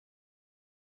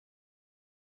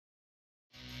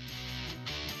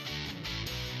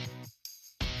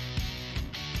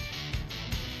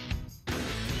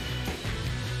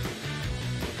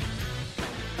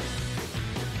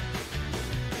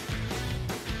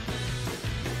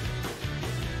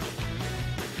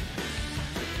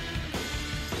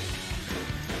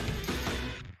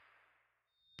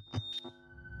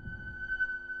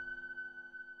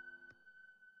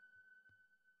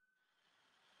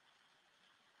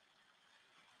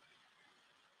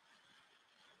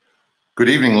Good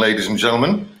evening, ladies and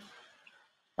gentlemen,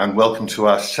 and welcome to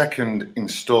our second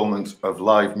instalment of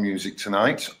live music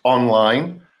tonight,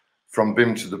 online from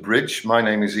Bimm to the Bridge. My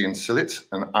name is Ian Sillett,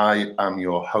 and I am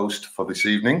your host for this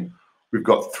evening. We've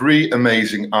got three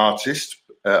amazing artists,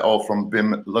 all from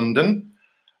Bimm London,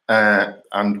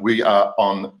 and we are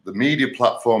on the media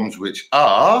platforms which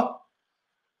are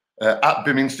at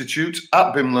Bimm Institute,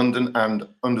 at Bimm London, and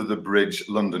Under the Bridge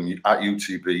London, at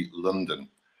UTB London.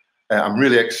 I'm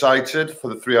really excited for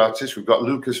the three artists. We've got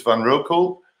Lucas van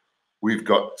Rokel, we've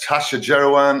got Tasha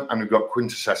Jerowan, and we've got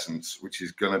Quintessence, which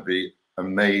is going to be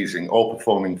amazing, all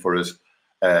performing for us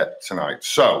tonight.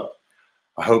 So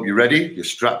I hope you're ready, you're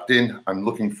strapped in. I'm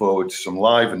looking forward to some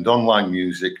live and online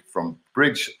music from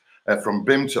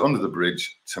Bimm to Under the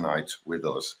Bridge tonight with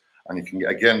us. And you can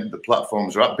get, again, the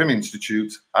platforms are at Bimm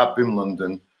Institute, at Bimm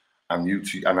London, and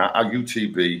at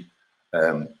UTB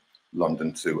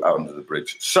London to Out Under the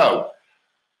Bridge. So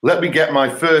let me get my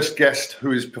first guest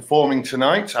who is performing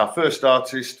tonight, our first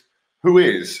artist, who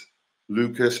is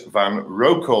Lucas van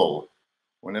Rokel.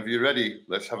 Whenever you're ready,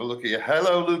 let's have a look at you.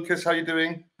 Hello, Lucas. How are you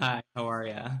doing? Hi, how are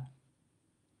you?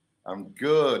 I'm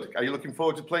good. Are you looking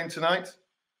forward to playing tonight?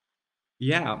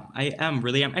 Yeah, I am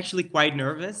really. I'm actually quite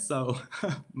nervous, so,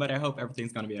 but I hope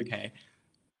everything's gonna be okay.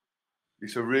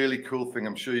 It's a really cool thing.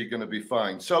 I'm sure you're going to be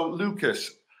fine. So,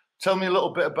 Lucas, tell me a little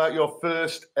bit about your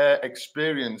first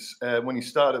experience when you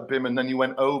started at Bimm and then you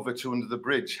went over to Under the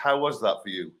Bridge. How was that for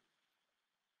you?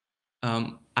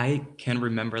 I can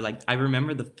remember, I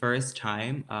remember the first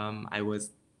time I was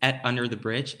at Under the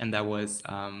Bridge, and that was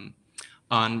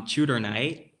on tutor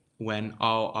night when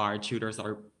all our tutors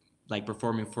are like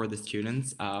performing for the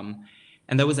students.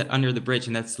 And that was at Under the Bridge,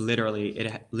 and that's literally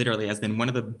has been one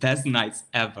of the best nights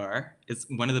ever. It's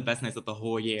one of the best nights of the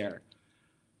whole year.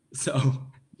 So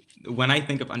when I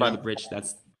think of Under the Bridge,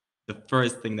 that's the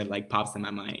first thing that like pops in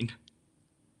my mind.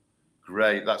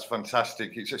 Great, that's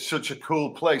fantastic. It's such a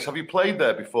cool place. Have you played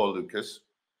there before, Lucas?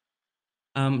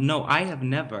 No, I have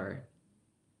never,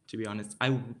 to be honest.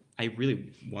 I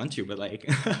really want to, but like,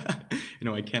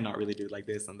 I cannot really do it like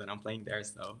this, and then I'm playing there,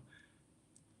 so.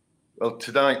 Well,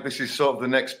 tonight, this is sort of the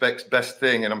next best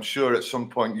thing, and I'm sure at some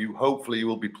point hopefully you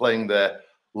will be playing there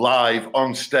live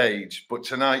on stage, but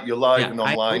tonight you're live and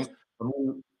online.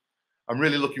 I'm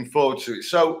really looking forward to it.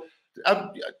 So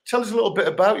tell us a little bit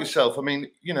about yourself. I mean,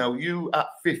 you at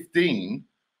 15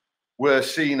 were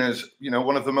seen as,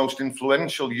 one of the most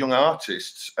influential young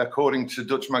artists, according to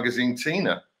Dutch magazine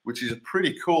Tina, which is a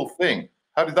pretty cool thing.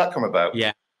 How did that come about?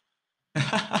 Yeah.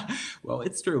 Well,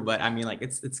 it's true, but I mean, like,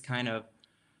 it's kind of,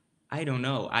 I don't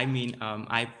know. I mean,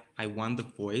 I won the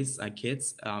Voice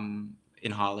Kids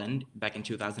in Holland back in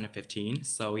 2015.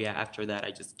 So yeah, after that,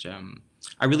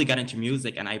 I really got into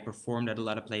music, and I performed at a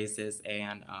lot of places,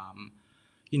 and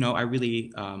I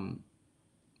really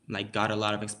like got a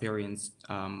lot of experience,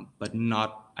 but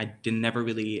I did never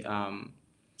really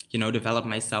develop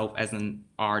myself as an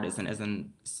artist and as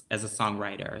a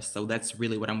songwriter. So that's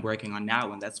really what I'm working on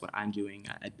now, and that's what I'm doing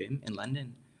at Bimm in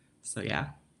London. So yeah.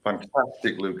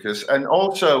 Fantastic, Lucas. And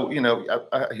also,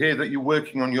 I hear that you're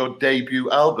working on your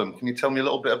debut album. Can you tell me a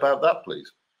little bit about that,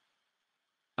 please?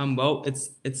 Well,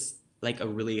 it's like a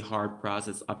really hard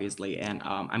process, obviously, and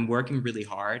I'm working really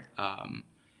hard,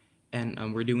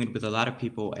 and we're doing it with a lot of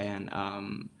people, and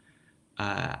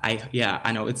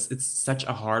I know it's such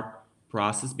a hard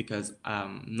process because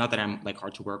not that I'm like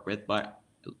hard to work with, but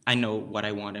I know what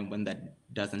I want, and when that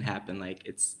doesn't happen, like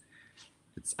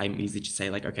I'm easy to say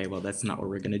like, okay, well, that's not what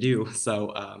we're gonna do.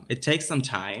 So it takes some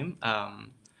time,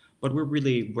 but we're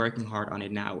really working hard on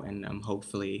it now, and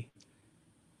hopefully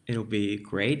it'll be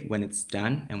great when it's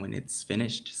done and when it's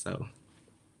finished. So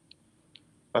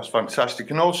that's fantastic.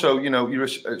 And also, you're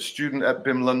a student at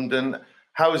Bimm London.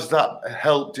 How has that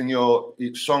helped in your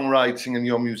songwriting and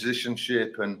your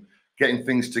musicianship and getting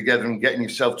things together and getting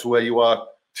yourself to where you are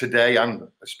today, and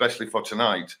especially for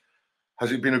tonight?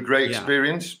 Has it been a great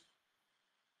experience?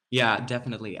 Yeah,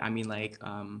 definitely. I mean, like,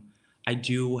 I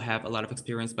do have a lot of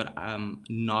experience, but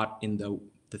not in the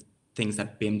things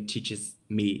that Bimm teaches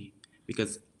me,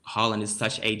 because Holland is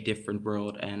such a different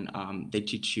world, and they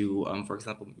teach you, for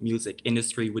example, music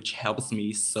industry, which helps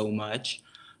me so much,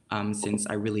 since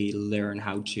I really learn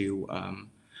how to,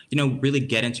 really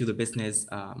get into the business.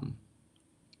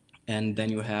 And then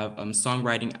you have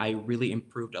songwriting. I really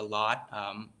improved a lot.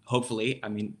 Hopefully, I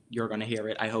mean, you're gonna hear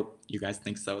it. I hope you guys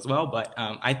think so as well. But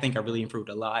I think I really improved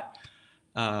a lot.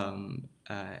 And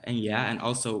yeah, and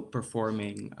also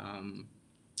performing.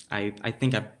 I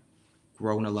think I've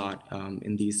grown a lot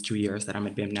in these 2 years that I'm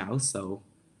at Bimm now. So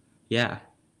yeah.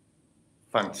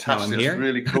 Fantastic. It's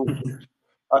really cool.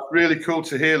 That's really cool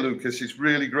to hear, Lucas. It's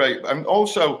really great. And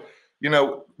also, you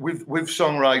know, with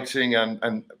songwriting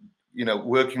and you know,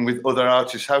 working with other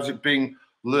artists, how's it been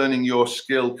learning your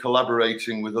skill,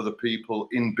 collaborating with other people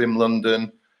in Bimm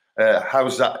London?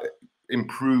 How's that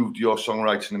improved your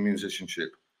songwriting and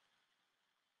musicianship?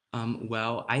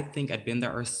 Well, I think at BIM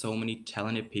there are so many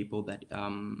talented people that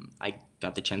I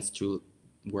got the chance to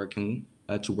work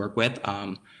with.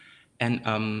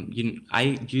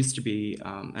 I used to be,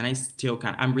 and I still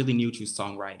I'm really new to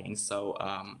songwriting. So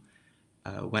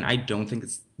when I don't think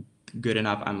it's good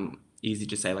enough, I'm easy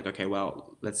to say like, okay,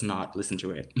 well, let's not listen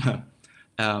to it.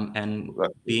 And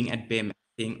being at BIM,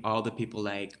 seeing all the people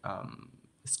like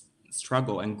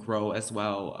struggle and grow as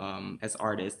well as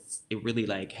artists, it really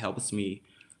like helps me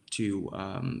to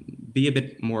be a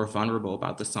bit more vulnerable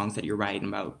about the songs that you're writing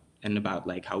about and about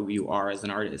like how you are as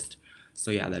an artist. So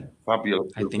yeah, that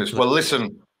Fabulous, I think. Lucas. Well,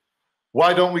 listen,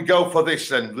 why don't we go for this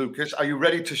then, Lucas? Are you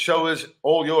ready to show us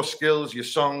all your skills, your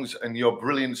songs, and your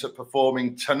brilliance at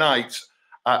performing tonight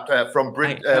at from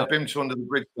Bimm to Under the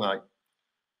Bridge tonight?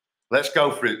 Let's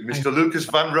go for it, Mr. Lucas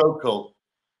van Rokel.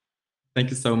 Thank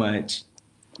you so much.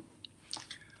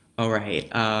 All right.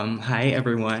 Hi,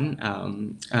 everyone.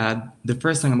 The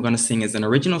first song I'm going to sing is an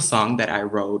original song that I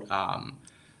wrote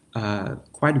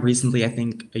quite recently, I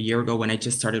think a year ago when I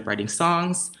just started writing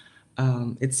songs.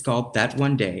 It's called That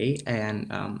One Day, and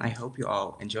I hope you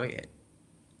all enjoy it.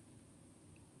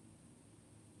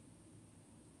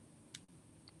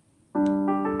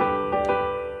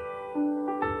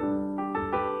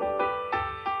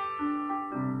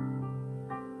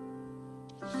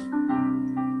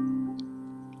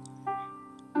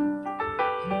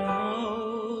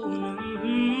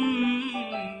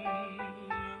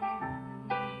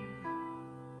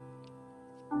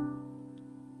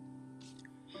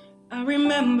 I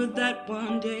remember that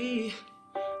one day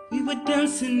we were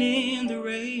dancing in the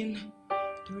rain.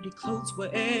 Dirty clothes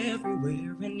were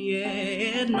everywhere, and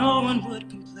yet no one would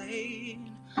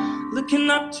complain. Looking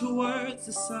up towards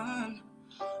the sun,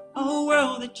 a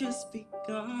world had just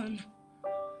begun.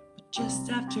 But just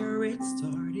after it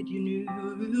started, you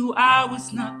knew I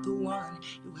was not the one.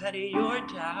 You had your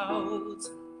doubts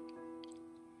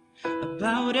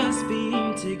about us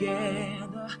being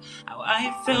together. How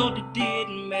I felt it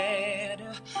didn't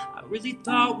matter. I really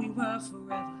thought we were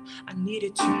forever. I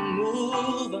needed to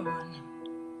move on.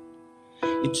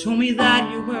 You told me that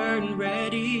you weren't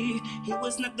ready. It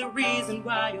was not the reason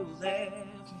why you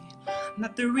left me,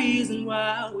 not the reason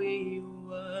why we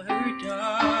were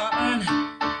done.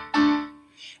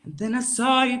 And then I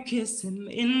saw you kiss him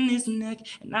in his neck,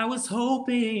 and I was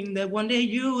hoping that one day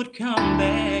you would come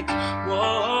back.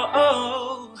 Whoa,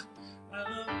 oh, oh,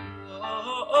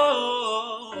 oh,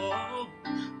 oh,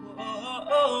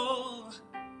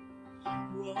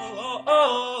 whoa, whoa,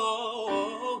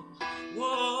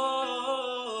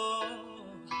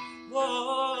 whoa, whoa,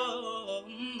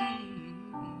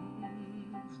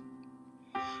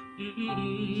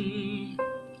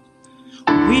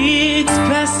 Weeks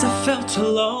past, I felt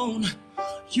alone.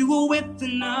 You were with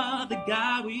another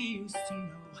guy we used to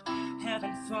know,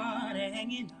 having fun and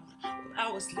hanging out while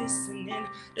I was listening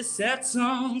to sad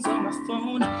songs on my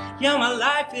phone. Yeah, my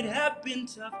life, it had been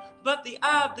tough, but the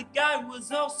other guy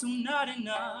was also not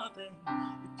enough. And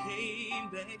you came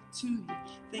back to me,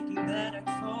 thinking that I'd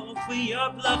fall for your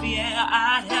bluff. Yeah,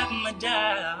 I'd have my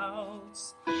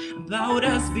doubts about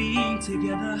us being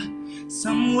together,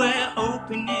 somewhere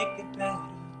hoping it could better.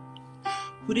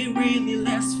 Would it really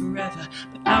last forever?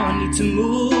 But now I need to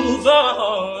move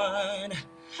on.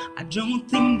 I don't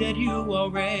think that you are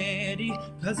ready,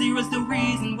 'cause here is the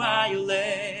reason why you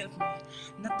left me,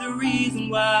 not the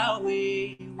reason why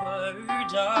we were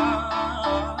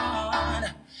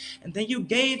done. And then you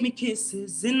gave me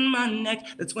kisses in my neck.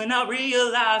 That's when I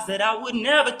realized that I would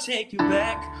never take you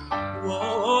back.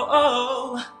 Whoa,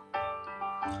 oh,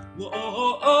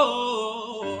 whoa,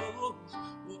 oh,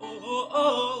 whoa,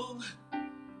 oh.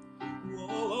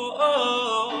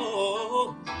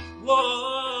 Whoa,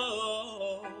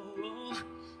 whoa,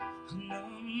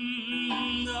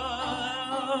 no.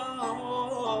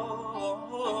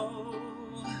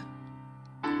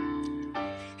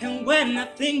 And when I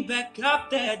think back up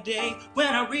that day, when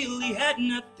I really had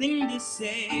nothing to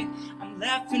say, I'm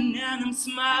laughing and I'm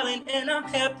smiling and I'm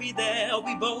happy that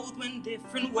we both went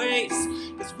different ways.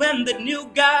 'Cause when the new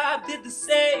guy did the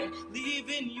same,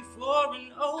 leaving you for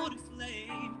an older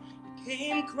flame, you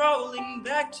came crawling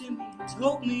back to me and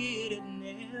told me it had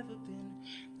never been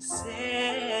the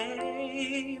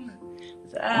same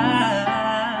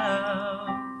without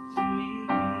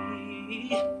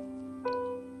me.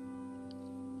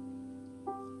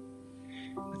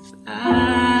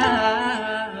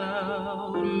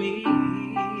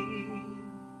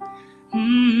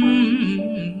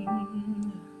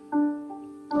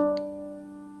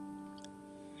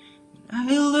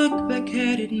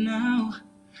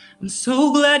 I'm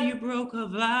so glad you broke our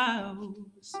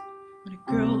vows. But a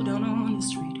girl down on the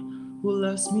street who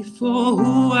loves me for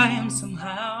who I am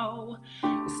somehow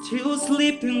is still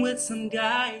sleeping with some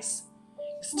guys,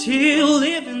 still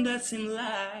living that same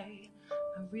lie.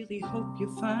 I really hope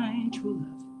you find true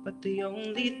love, but the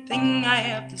only thing I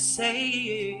have to say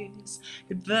is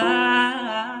goodbye,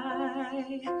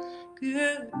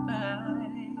 goodbye,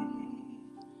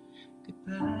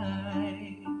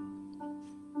 goodbye.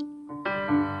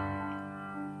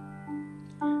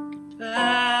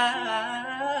 Goodbye,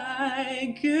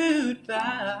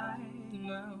 goodbye,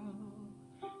 no,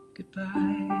 goodbye.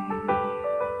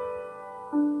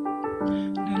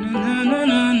 No, no, no,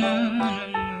 no, no, no,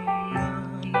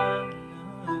 no, no,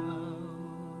 no.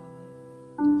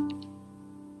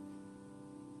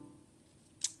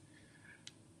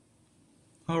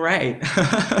 All right,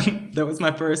 that was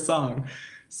my first song.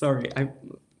 Sorry,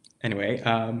 anyway,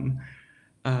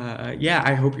 yeah,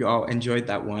 I hope you all enjoyed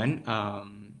that one.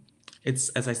 It's,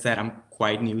 as I said, I'm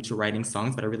quite new to writing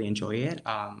songs, but I really enjoy it.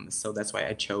 So that's why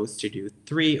I chose to do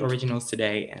 3 originals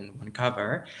today and 1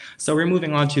 cover. So we're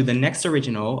moving on to the next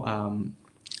original.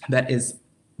 That is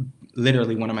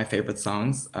literally one of my favorite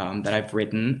songs that I've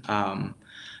written.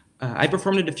 I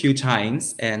performed it a few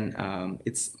times, and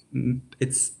it's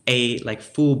a like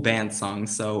full band song.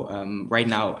 So right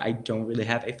now I don't really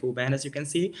have a full band, as you can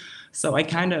see. So I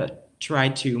kind of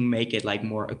tried to make it like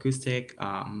more acoustic.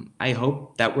 I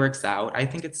hope that works out. I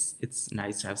think it's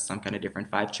nice to have some kind of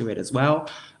different vibe to it as well.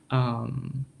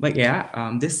 But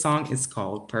yeah, this song is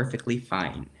called "Perfectly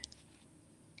Fine."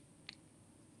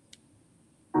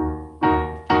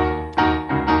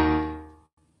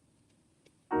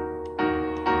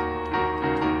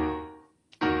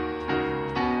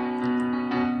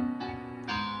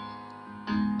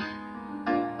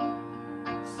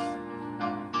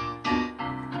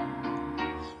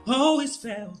 Always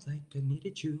felt like I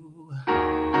needed you.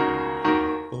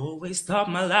 Always thought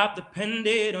my life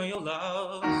depended on your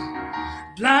love.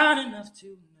 Blind enough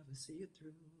to never see it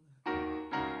through.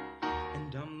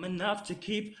 And dumb enough to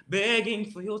keep begging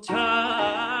for your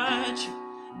touch.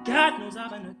 God knows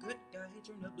I've been a good guy,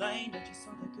 turned a blind eye just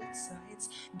on the good sides.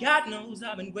 God knows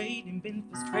I've been waiting, been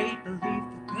frustrated, believe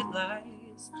the good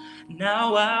lies.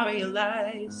 Now I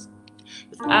realize,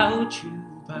 without you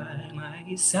by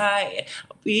my side,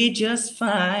 I'll be just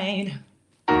fine.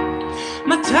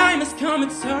 My time has come,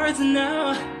 it's hers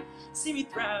now. See me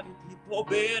thriving, people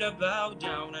better bow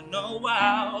down. I know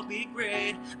I'll be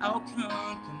great, I'll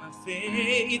conquer my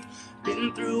faith.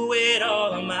 Been through it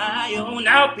all on my own,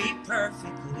 I'll be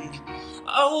perfectly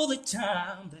all the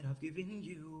time that I've given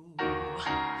you.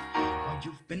 While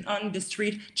you've been on the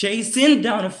street chasing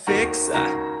down a fix,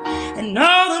 and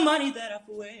all the money that I've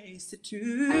wasted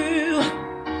too.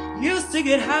 Used to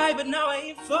get high, but now I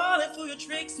ain't falling for your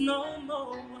tricks no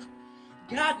more.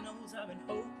 God knows I've been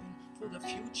hoping for the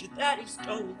future that you've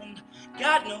stolen.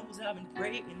 God knows I've been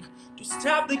praying to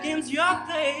stop the games you're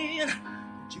playing.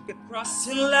 But you kept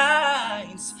crossing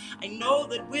lines. I know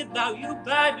that without you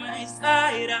by my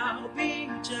side, I'll be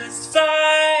just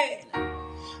fine.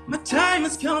 My time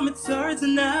has come, it's hers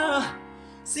now.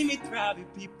 See me thriving,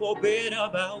 people better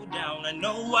bow down. I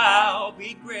know I'll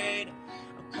be great,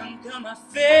 I'll conquer my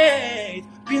faith.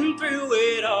 Been through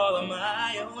it all on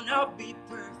my own, I'll be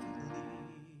perfectly.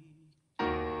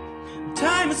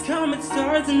 Time has come, it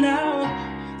starts now.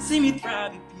 See me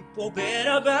thriving, people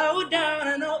better bow down.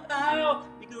 I know I'll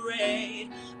be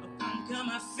great, I'll conquer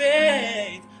my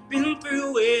faith. Been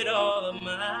through it all on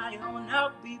my own,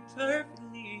 I'll be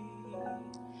perfectly.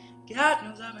 God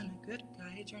knows I've been a good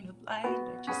guy, turned a blind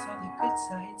eye, just saw the good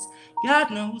sides.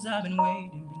 God knows I've been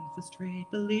waiting, been frustrated,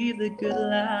 believe the good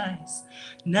lies.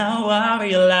 Now I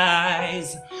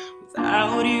realize,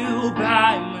 without you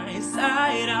by my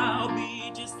side, I'll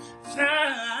be just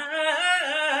fine.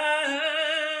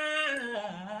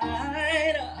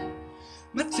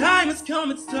 My time has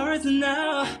come, it's stars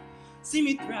now. See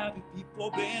me thriving,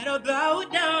 people better bow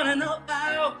down. I know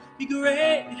I'll be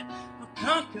great, I'll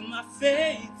conquer my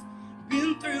faith.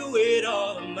 Been through it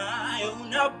all on my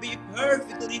own, I'll be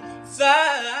perfectly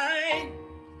fine.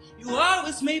 You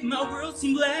always made my world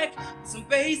seem black, some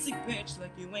basic bitch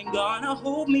like you ain't gonna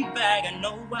hold me back. I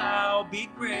know I'll be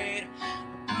great,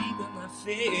 I'll conquer my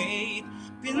faith.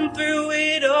 Been through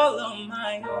it all on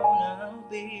my own, I'll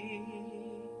be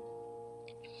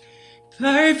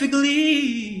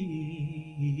perfectly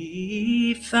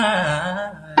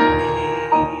fine.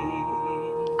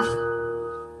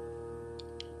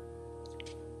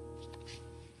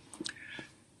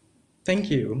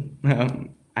 Thank you.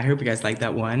 I hope you guys like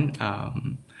that one.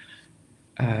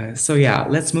 So yeah,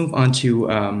 let's move on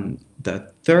to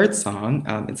the third song.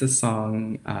 It's a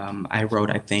song I wrote,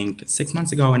 I think, 6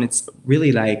 months ago, and it's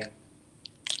really like,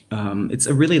 it's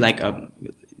a really like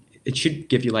it should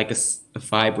give you like a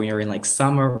vibe when you're in like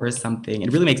summer or something.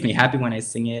 It really makes me happy when I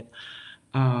sing it.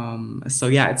 So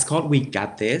yeah, it's called We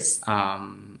Got This.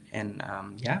 And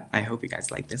yeah, I hope you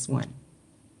guys like this one.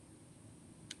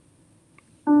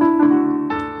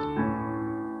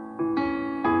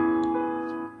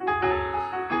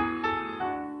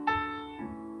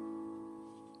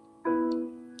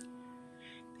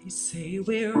 They say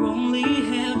we're only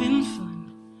having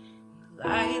fun, the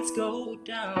lights go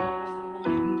down,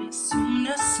 and as soon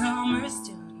as summer's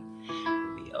done,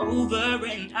 we'll be over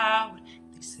and out.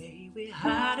 They say we're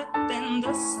hotter than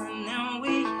the sun, and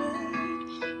we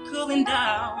ain't cooling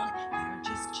down. They're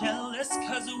just jealous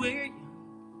cause we're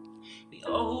young. We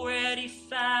already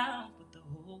found what the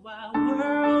whole wide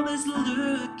world is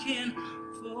looking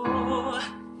for.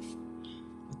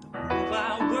 What the whole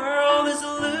wide world is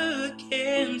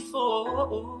looking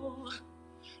for. What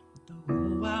the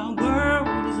whole wide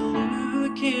world is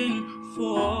looking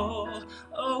for.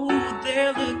 Oh,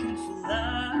 they're looking for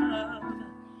love.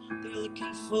 They're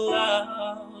looking for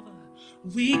love.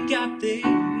 We got this.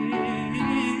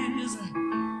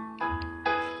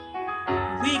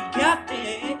 We got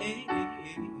this.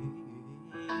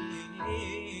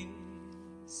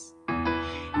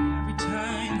 Every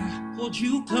time I hold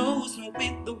you close, no,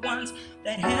 with the ones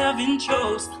that heaven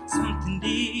chose, something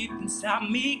deep inside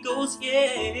me goes,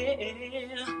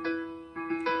 yeah.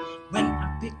 When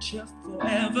I picture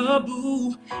forever,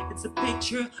 boo, it's a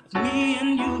picture of me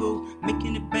and you,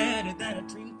 making it better than a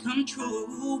dream come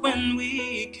true. When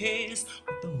we kiss,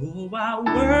 what the whole wide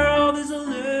world is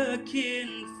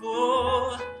looking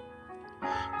for.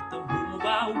 What the whole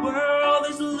wide world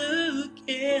is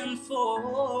looking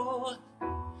for.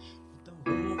 What the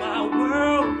whole wide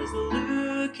world is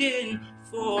looking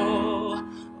for.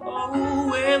 Oh,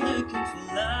 we're looking for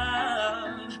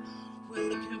love. We're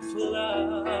looking for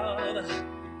love.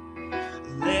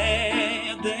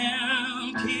 Let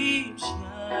them keep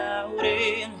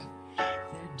shouting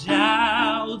their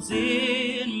doubts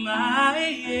in my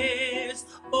ears.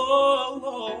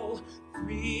 Oh,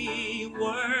 3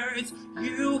 words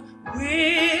you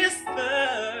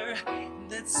whisper,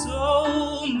 that's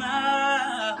all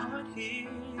my heart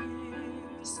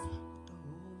hears. The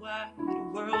whole wide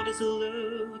world is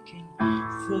looking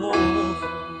for.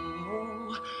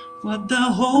 What the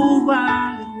whole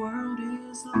wide world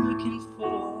is looking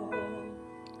for.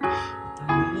 What the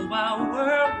whole wide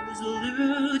world is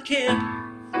looking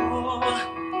for.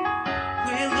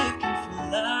 We're looking for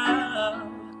love.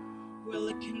 We're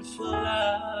looking for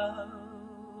love.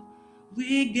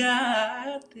 We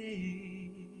got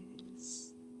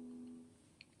this.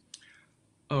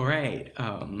 All right.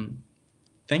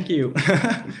 Thank you.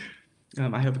 I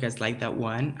hope you guys like that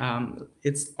one.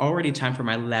 It's already time for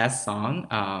my last song.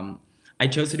 I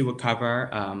chose to do a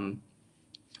cover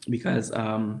because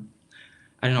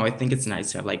I don't know. I think it's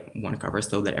nice to have like one cover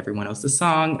so that everyone knows the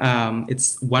song.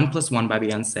 It's 1+1 by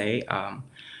Beyonce.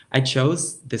 I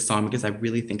chose this song because I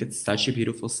really think it's such a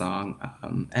beautiful song,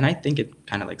 and I think it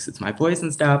kind of like suits my voice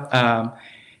and stuff.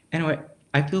 Anyway,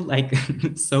 I feel like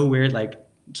so weird, like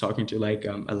talking to like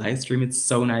a live stream. It's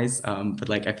so nice, but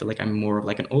like I feel like I'm more of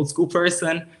like an old school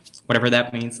person, whatever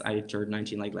that means. I turned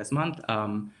 19 like last month,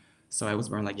 so I was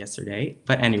born like yesterday.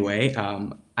 But anyway,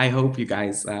 I hope you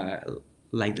guys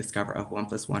like this cover of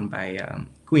 1+1 by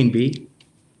Queen Bee.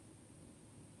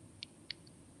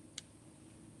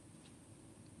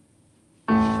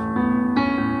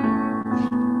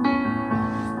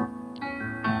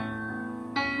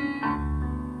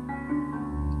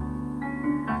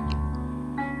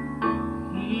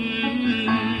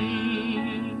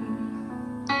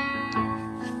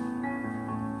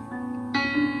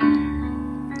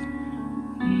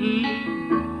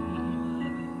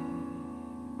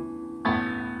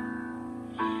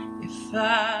 If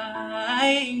I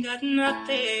ain't got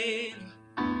nothing,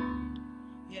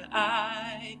 yeah,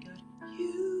 I got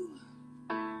you.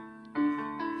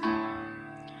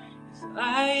 If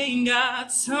I ain't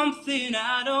got something,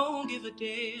 I don't give a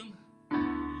damn,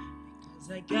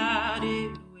 because I got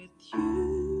it with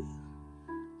you.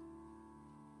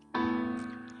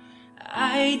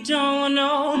 I don't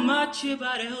know much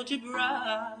about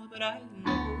algebra, but I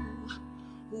know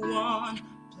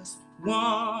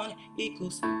 1+1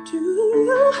 equals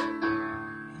 2.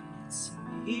 And it's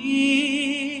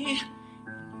me.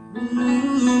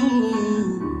 Ooh.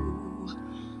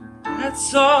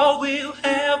 That's all we'll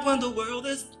have when the world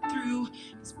is through.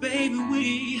 'Cause baby,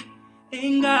 we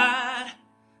ain't got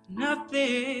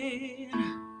nothing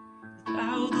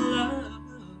without love.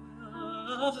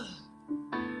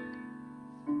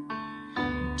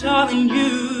 Darling,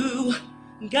 you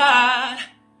got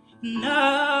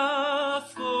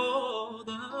enough for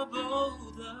the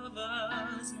both of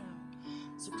us now.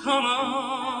 So come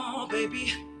on,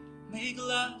 baby, make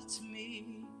love to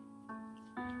me.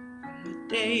 When the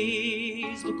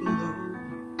days look low,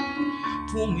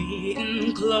 pull me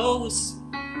in close.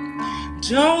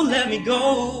 Don't let me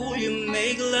go, you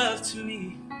make love to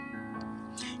me.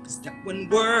 'Cause that when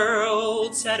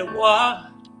worlds at a war,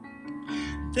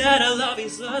 that our love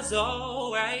is us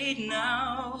all right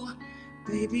now.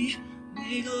 Baby,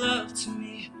 make love to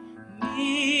me.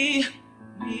 Me,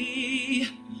 me,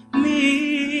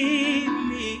 me,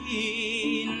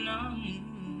 no.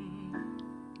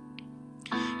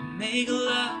 Make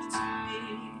love to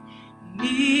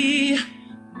me.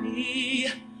 Me,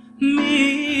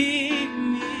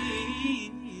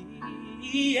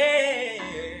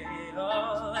 yeah.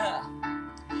 Oh.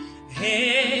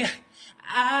 Hey,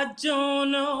 I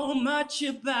don't know much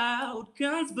about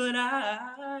guns, but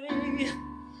I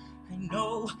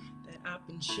know that I've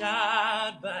been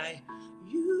shot by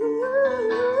you.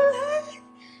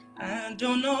 I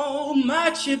don't know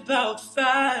much about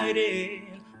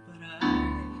fighting, but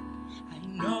I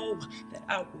know that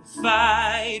I will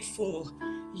fight for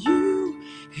you.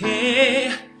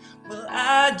 Hey, well,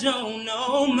 I don't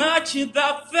know much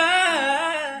about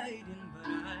fighting,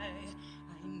 but I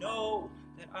know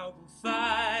that I will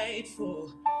fight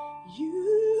for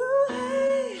you.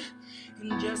 Hey,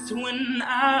 and just when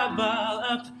I ball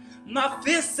up my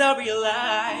fists, I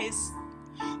realize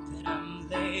that I'm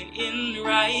laying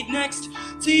right next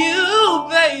to you,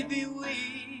 baby.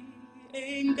 We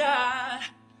ain't got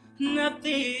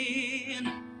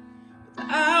nothing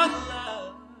without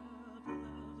love,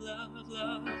 love, love,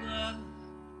 love, love.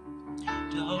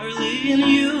 Darling,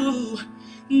 you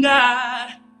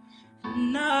got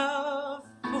enough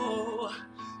for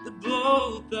the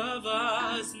both of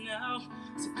us now.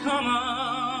 So come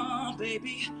on,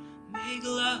 baby, make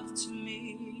love to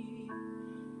me.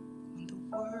 When the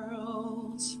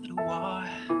world's at war,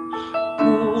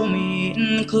 pull me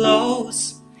in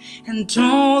close and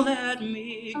don't let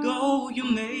me go. You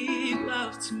make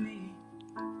love to me,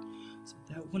 so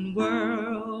that when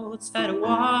world's at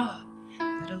war,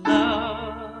 that I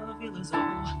love you is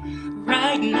all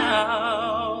right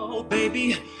now.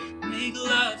 Baby, make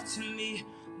love to me.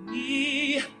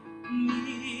 Me,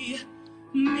 me,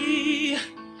 me,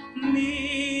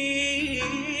 me.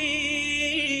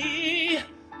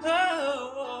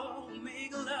 Oh,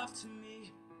 make love to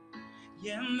me.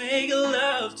 Yeah, make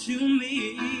love to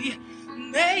me.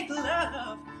 Make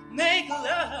love, make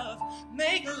love,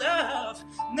 make love,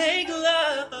 make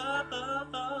love.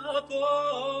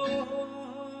 Oh,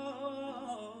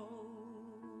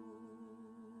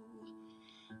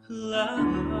 love,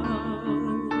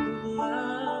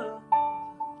 love.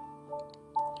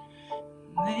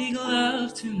 Make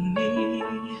love to me.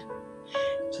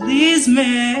 Please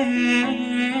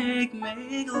make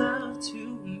love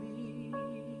to me.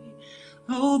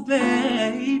 Oh,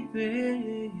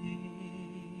 baby.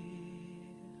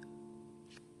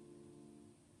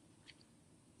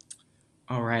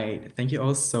 All right. Thank you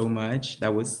all so much.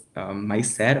 That was my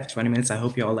set of 20 minutes. I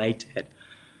hope you all liked it.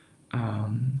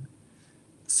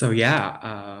 So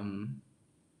yeah,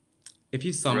 if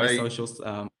you saw my Great. socials,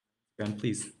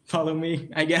 please follow me,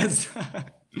 I guess.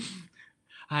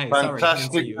 Hi, sorry, I didn't see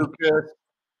Fantastic, you. Lucas.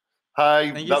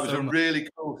 Hi, Thank you that was so a much. really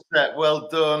cool set. Well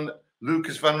done,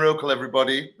 Lucas Van Rokel,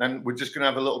 everybody. And we're just going to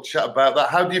have a little chat about that.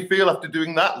 How do you feel after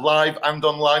doing that live and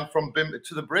online from Bimm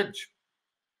to the Bridge?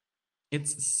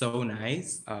 It's so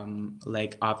nice.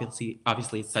 Like obviously,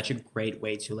 it's such a great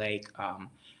way to like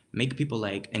make people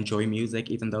like enjoy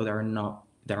music, even though there are no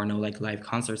like live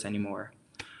concerts anymore.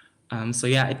 So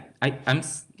yeah, I'm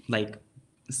like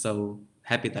so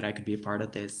happy that I could be a part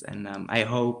of this, and I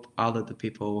hope all of the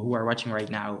people who are watching right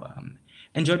now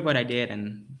enjoyed what I did,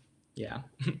 and yeah.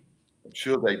 I'm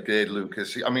sure they did,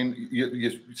 Lucas. I mean,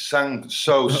 you sang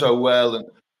so well, and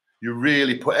you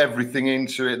really put everything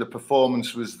into it. The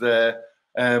performance was there.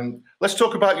 Let's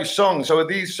talk about your songs. So, are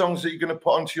these songs that you're going to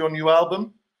put onto your new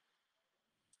album?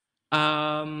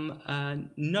 No.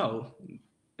 No.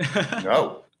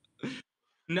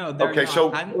 No, they're Okay, not.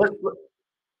 so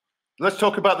let's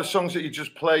talk about the songs that you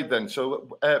just played then.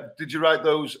 So, did you write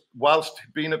those whilst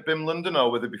being at Bimm London,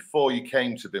 or were they before you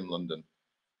came to Bimm London?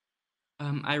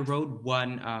 I wrote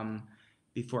one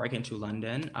before I came to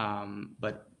London,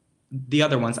 but the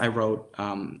other ones I wrote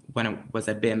when I was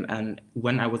at BIM. And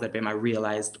when I was at BIM, I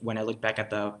realized when I look back at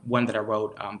the one that I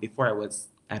wrote before I was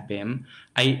at BIM,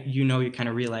 you kind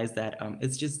of realize that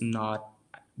it's just not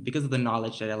because of the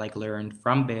knowledge that I like learned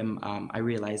from BIM. I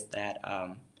realized that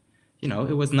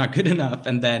it was not good enough.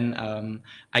 And then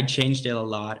I changed it a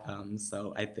lot.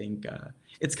 So I think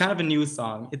it's kind of a new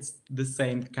song. It's the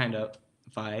same kind of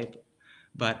vibe,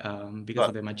 but because But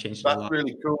of him, I changed it a that's lot.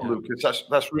 really cool, Yeah. Lucas.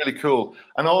 That's really cool.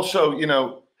 And also,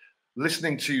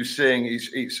 listening to you sing,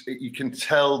 you can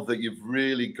tell that you've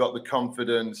really got the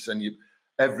confidence, and you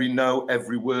every note,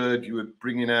 every word you were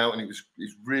bringing out, and it's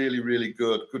really, really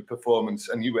good performance,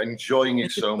 and you were enjoying it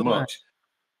Thank you so so much. much.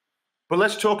 But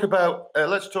let's talk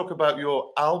about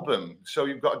your album. So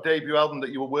you've got a debut album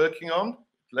that you were working on.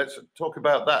 Let's talk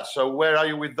about that. So where are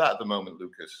you with that at the moment,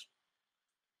 Lucas?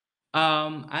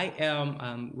 I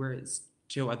am. We're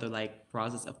still at the like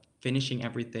process of finishing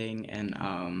everything, and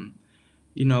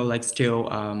like still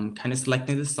kind of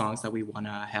selecting the songs that we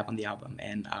wanna have on the album,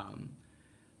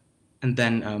 and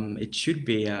then it should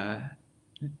be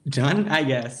done, I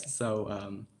guess.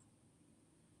 So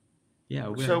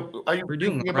yeah, So are you we're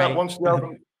doing thinking all about right.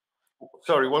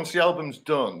 once the album's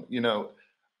done,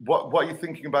 what are you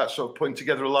thinking about sort of putting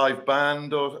together a live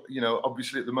band, or,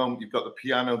 obviously at the moment you've got the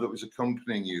piano that was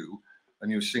accompanying you and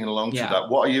you were singing along to Yeah, that.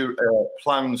 What are your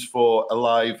plans for a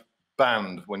live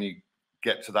band when you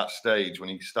get to that stage, when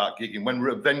you start gigging, when we're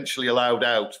eventually allowed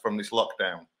out from this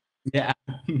lockdown? yeah.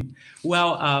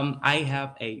 Well, I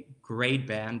have a great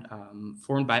band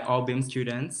formed by all Bimm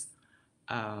students.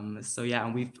 So yeah,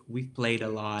 and we've played a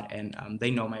lot, and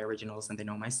they know my originals and they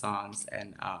know my songs,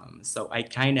 and so I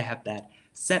kind of have that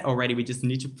set already. We just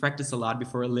need to practice a lot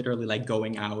before literally like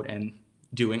going out and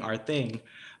doing our thing.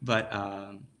 But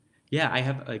yeah, I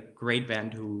have a great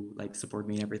band who like support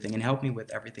me and everything and help me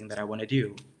with everything that I want to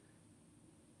do.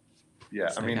 Yeah,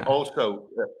 I So mean, yeah. also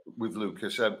with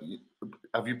Lucas, have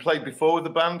you played before with the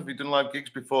band? Have you done live gigs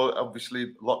before?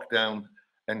 Obviously, lockdown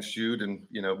ensued, and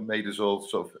made us all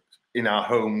sort of in our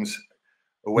homes,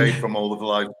 away from all of the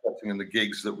live setting and the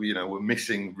gigs that we were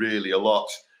missing really a lot.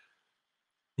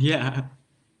 Yeah.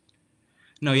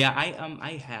 No, yeah,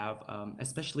 I have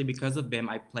especially because of Bim,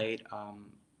 I played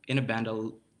in a band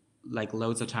like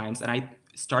loads of times, and I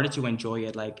started to enjoy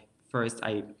it. Like first,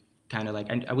 I kind of like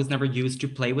I was never used to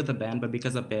play with a band, but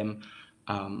because of Bim,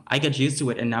 I got used to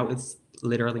it, and now it's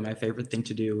literally my favorite thing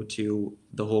to do. To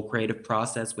the whole creative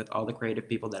process with all the creative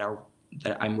people that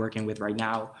I'm working with right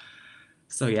now.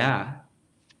 So yeah.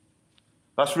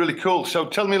 That's really cool. So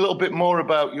tell me a little bit more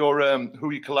about your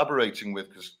who you're collaborating with,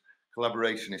 because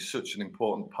collaboration is such an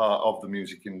important part of the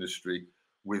music industry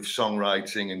with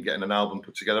songwriting and getting an album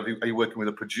put together. Are you working with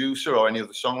a producer or any of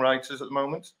the songwriters at the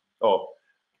moment, or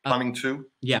planning to?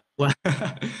 Yeah, well,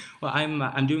 well,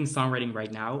 I'm doing songwriting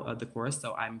right now, the course,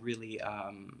 so I'm really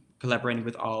collaborating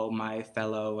with all my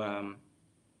fellow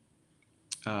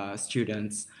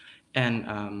students,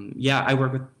 and yeah, I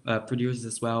work with producers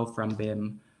as well from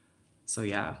BIM. So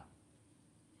yeah,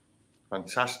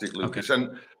 Fantastic, okay. Lucas.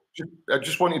 And I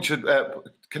just want you to,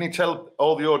 can you tell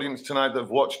all the audience tonight that have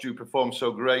watched you perform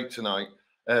so great tonight,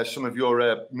 some of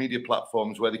your media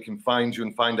platforms where they can find you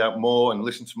and find out more and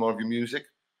listen to more of your music?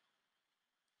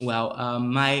 Well,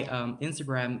 my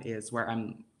Instagram is where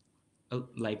I'm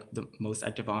like the most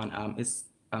active on. It's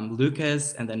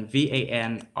Lucas and then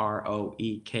VANROEKEL.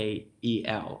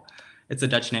 It's a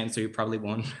Dutch name, so you probably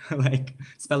won't like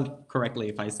spell it correctly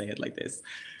if I say it like this.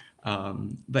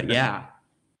 But yeah,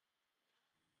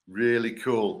 Really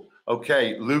cool.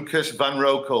 Okay, Lucas Van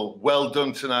Rokel, well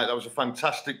done tonight. That was a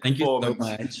fantastic thank you so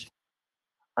performance. much.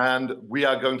 And we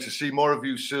are going to see more of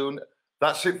you soon.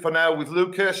 That's it for now with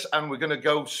Lucas, and we're going to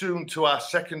go soon to our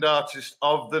second artist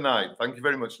of the night. Thank you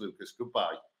very much, Lucas.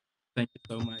 Goodbye. Thank you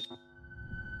so much.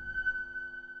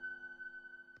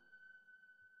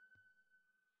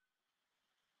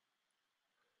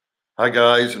 Hi,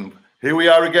 guys, and here we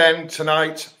are again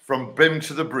tonight from Bimm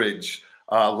to the Bridge,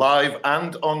 our live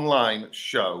and online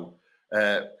show.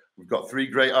 We've got three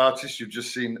great artists. You've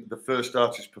just seen the first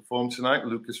artist perform tonight,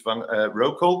 Lucas Van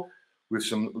Rokel, with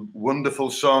some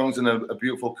wonderful songs and a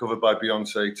beautiful cover by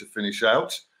Beyonce to finish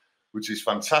out, which is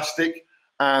fantastic.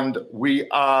 And we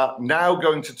are now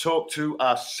going to talk to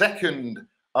our second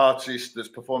artist that's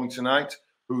performing tonight,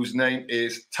 whose name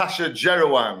is Tasha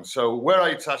Jerawan. So where are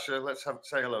you, Tasha? Let's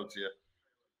say hello to you.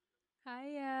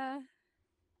 Hiya.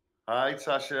 Hi,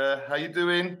 Tasha. How you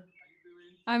doing?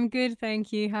 I'm good,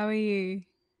 thank you. How are you?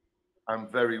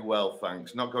 I'm very well,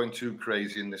 thanks. Not going too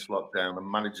crazy in this lockdown. I'm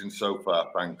managing so far,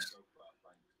 thanks.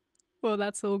 Well,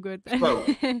 that's all good then. So,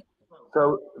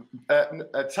 so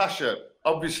Tasha,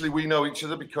 obviously we know each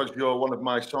other because you're one of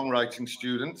my songwriting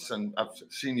students, and I've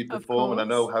seen you Of perform, and I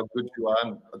know course. how good you are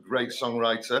and a great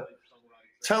songwriter.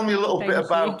 Tell me a little bit Thank you.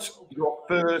 about your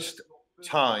first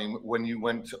time when you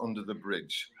went to Under the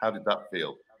Bridge. How did that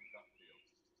feel?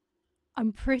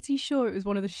 I'm pretty sure it was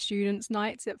one of the students'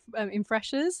 nights in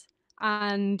Freshers,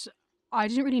 and I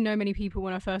didn't really know many people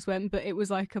when I first went, but it was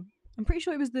like I'm pretty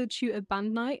sure it was the tutor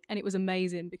band night, and it was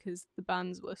amazing because the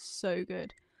bands were so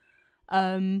good.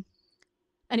 And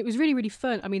it was really, really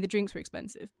fun. I mean, the drinks were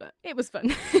expensive, but it was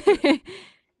fun.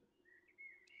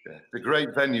 Yeah, it's a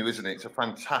great venue, isn't it? It's a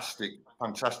fantastic,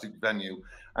 fantastic venue.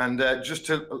 And just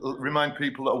to remind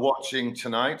people that are watching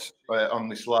tonight on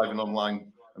this live and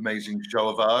online amazing show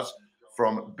of ours,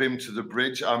 from Bimm to the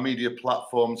Bridge, our media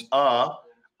platforms are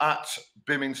at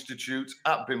Bimm Institute,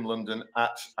 at Bimm London,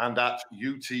 and at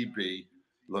UTB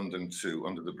London 2,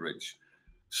 Under the Bridge.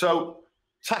 So,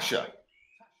 Tasha,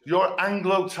 you're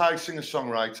Anglo-Thai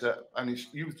singer-songwriter, and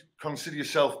you consider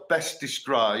yourself best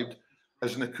described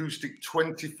as an acoustic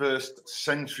 21st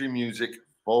century music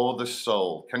for the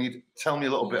soul. Can you tell me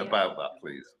a little bit about that,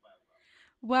 please?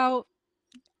 Well,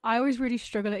 I always really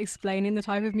struggle at explaining the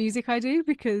type of music I do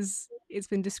because it's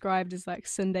been described as like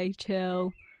Sunday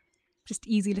chill, just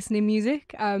easy listening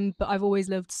music. But I've always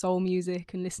loved soul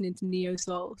music and listening to neo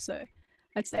soul. So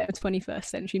I'd say a 21st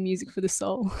century music for the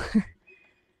soul.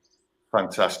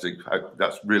 Fantastic.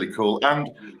 That's really cool. And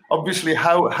obviously,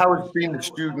 how has being a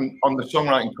student on the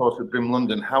songwriting course at Bimm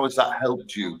London, how has that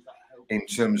helped you in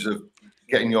terms of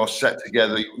getting your set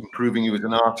together, improving you as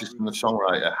an artist and a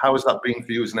songwriter? How has that been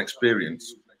for you as an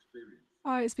experience?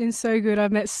 Oh, it's been so good.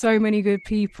 I've met so many good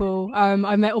people.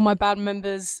 I've met all my band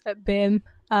members at Bimm.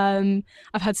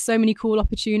 I've had so many cool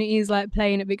opportunities, like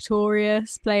playing at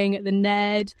Victorious, playing at the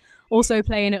Ned, also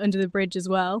playing at Under the Bridge as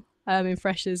well, in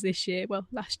Freshers this year. Well,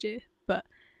 last year. But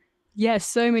yeah,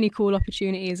 so many cool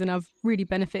opportunities, and I've really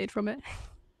benefited from it.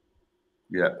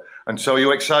 Yeah. And so are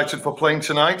you excited for playing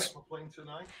tonight?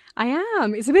 I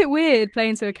am. It's a bit weird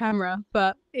playing to a camera,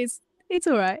 but it's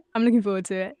all right. I'm looking forward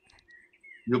to it.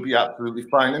 You'll be absolutely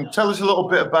fine. And tell us a little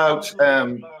bit about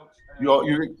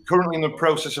you're currently in the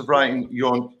process of writing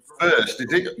your first,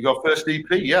 is it your first EP?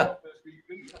 Yeah.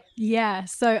 Yeah,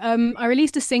 so I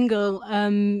released a single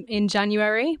in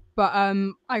January, but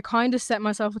I kind of set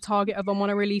myself a target of I want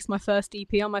to release my first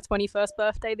EP on my 21st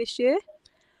birthday this year.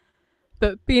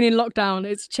 But being in lockdown,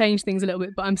 it's changed things a little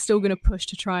bit, but I'm still going to push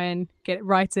to try and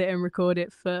write it and record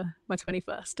it for my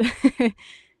 21st.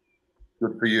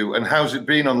 Good for you. And how's it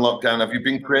been on lockdown? Have you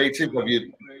been creative?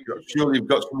 Surely you've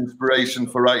got some inspiration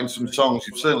for writing some songs.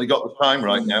 You've certainly got the time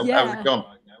right now. Yeah. How's it gone?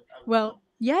 Well,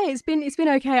 yeah, it's been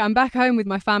okay. I'm back home with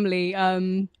my family,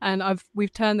 and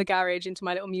we've turned the garage into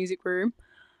my little music room,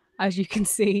 as you can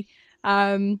see.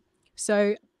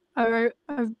 So I've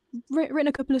written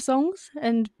a couple of songs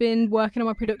and been working on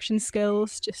my production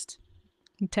skills, just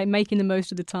making the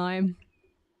most of the time.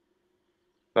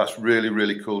 That's really,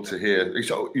 really cool to hear.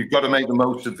 So you've got to make the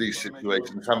most of these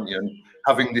situations, haven't you? And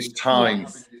having this time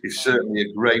is certainly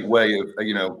a great way of,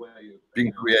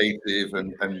 being creative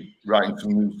and writing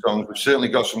some new songs. We've certainly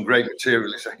got some great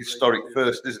material. It's a historic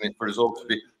first, isn't it, for us all to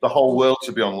be, the whole world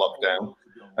to be on lockdown.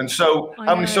 And so,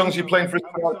 how many songs are you playing for us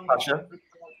tonight, Tasha?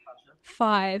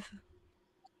 5.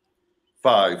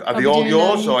 5. Are they all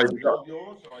yours, or have you got...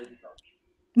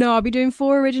 No, I'll be doing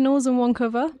 4 originals and 1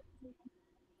 cover.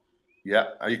 Yeah.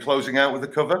 Are you closing out with a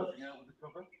cover?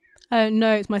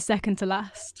 No, it's my second to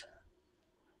last.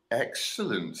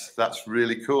 Excellent. That's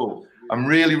really cool. I'm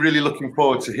really, really looking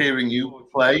forward to hearing you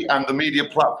play. And the media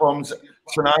platforms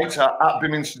tonight are at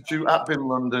Bimm Institute, at Bimm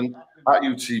London, at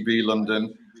UTB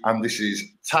London. And this is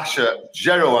Tasha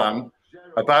Jeroan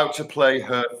about to play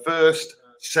her first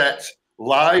set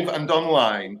live and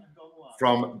online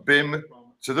from Bimm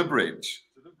to the Bridge.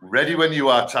 Ready when you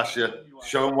are, Tasha.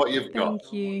 Show them what you've got.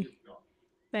 Thank you.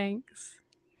 Thanks.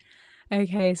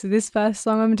 Okay, so this first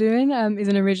song I'm doing is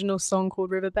an original song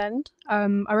called Riverbend. I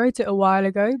wrote it a while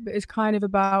ago, but it's kind of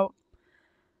about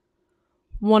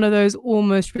one of those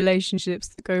almost relationships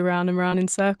that go round and round in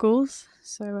circles.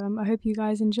 So I hope you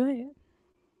guys enjoy it.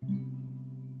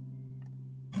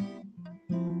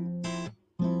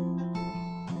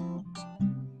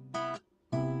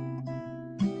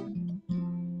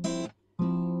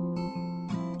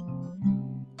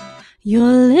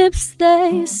 Your lips,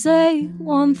 they say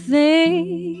one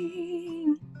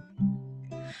thing,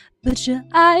 but your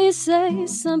eyes say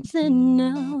something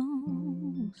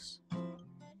else.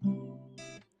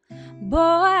 Boy,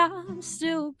 I'm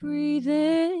still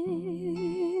breathing.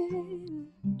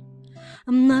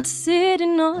 I'm not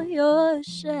sitting on your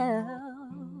shelf,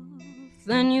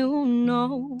 and you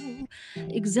know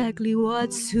exactly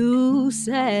what to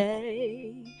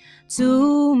say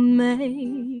to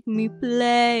make me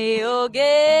play your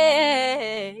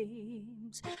games.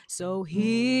 So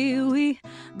here we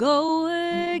go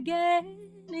again.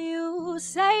 You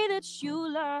say that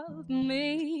you love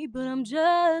me, but I'm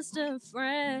just a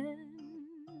friend.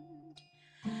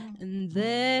 And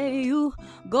there you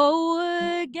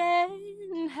go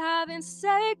again, having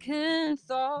second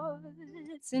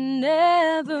thoughts. It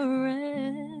never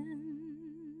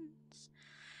ends.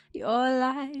 You're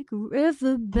like a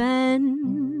river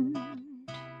bend.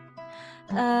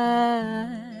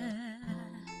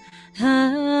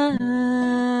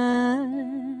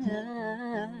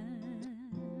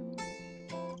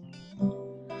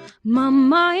 My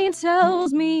mind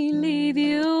tells me leave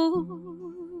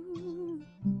you,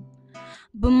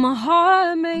 but my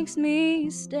heart makes me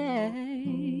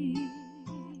stay.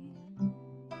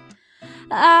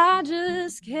 I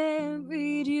just can't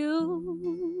read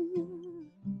you,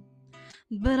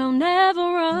 but I'll never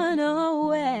run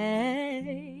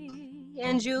away.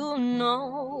 And you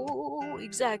know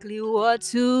exactly what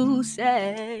to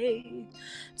say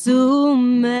to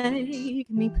make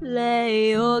me play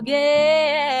your games.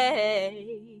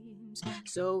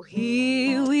 So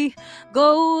here we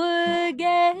go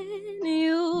again.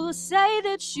 You say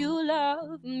that you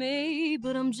love me,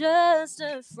 but I'm just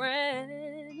a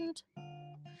friend.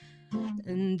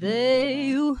 And there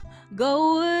you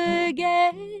go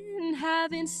again,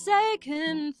 having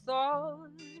second thoughts.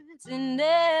 It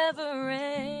never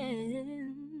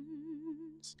ends.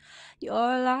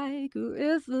 You're like a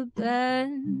river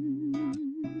bend.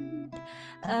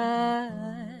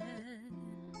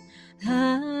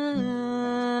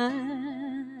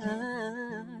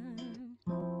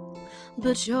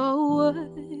 But your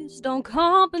words don't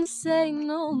compensate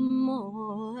no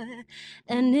more,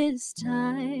 and it's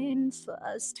time for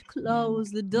us to close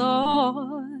the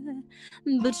door.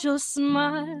 But your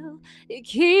smile, it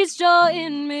keeps joy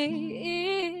in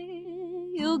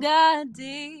me. You got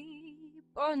deep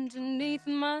underneath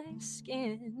my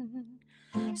skin.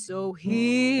 So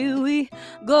here we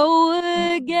go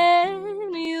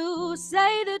again. You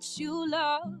say that you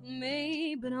love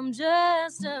me, but I'm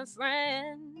just a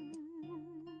friend.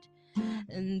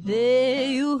 And there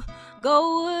you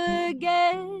go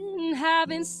again,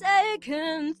 having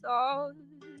second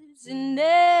thoughts. It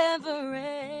never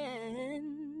ends.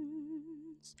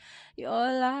 You're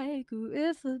like a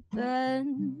river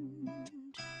bend.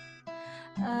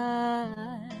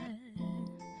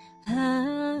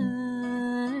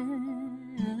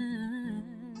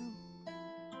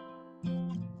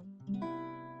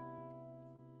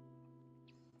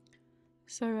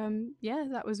 So yeah,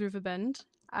 that was Riverbend.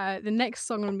 The next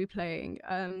song I'm going to be playing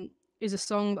is a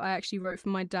song that I actually wrote for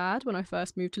my dad when I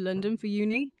first moved to London for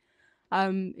uni.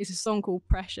 It's a song called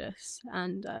Precious,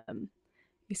 and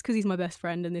it's because he's my best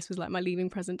friend, and this was like my leaving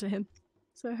present to him.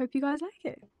 So I hope you guys like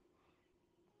it.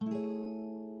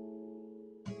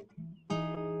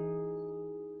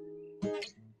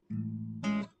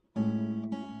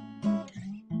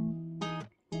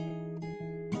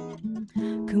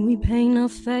 Can we paint our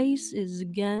faces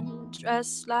again,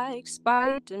 dressed like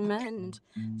Spider-Man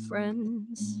and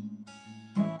friends?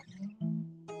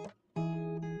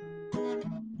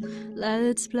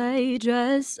 Let's play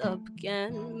dress up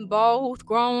again, both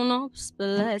grown-ups, but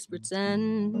let's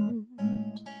pretend.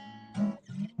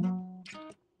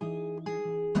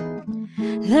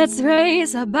 Let's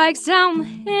race our bikes down the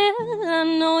hill, I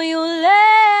know you'll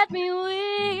let me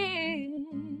win.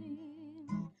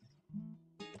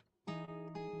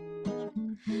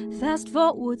 Fast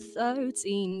forward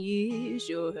 13 years,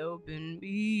 you're helping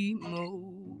me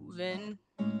moving.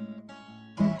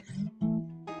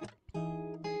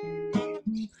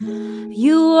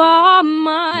 You are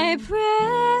my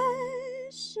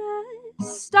precious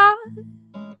star.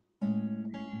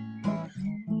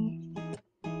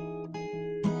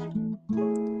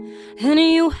 And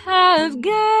you have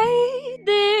guided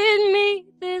me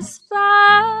this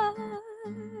far.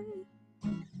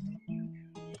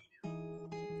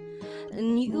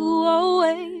 And you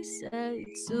always said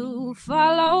to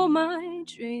follow my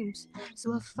dreams,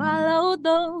 so I followed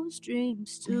those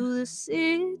dreams to the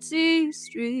city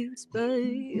streets. But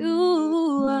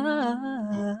you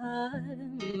are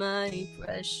my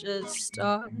precious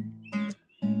star.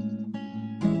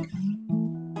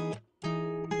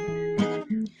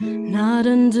 Not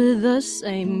under the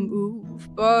same roof,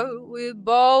 but we're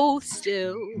both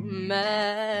still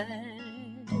mad.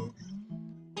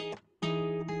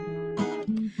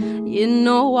 You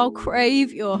know I'll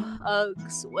crave your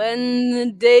hugs when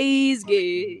the days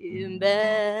get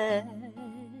bad.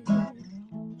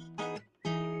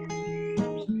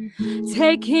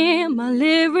 Taking my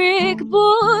lyric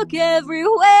book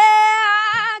everywhere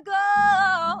I go.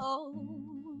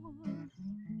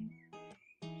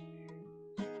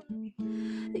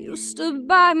 You stood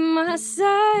by my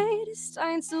side, it's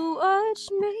time to watch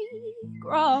me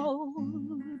grow.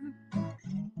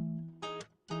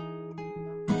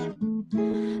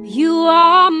 You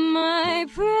are my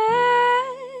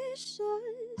precious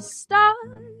star,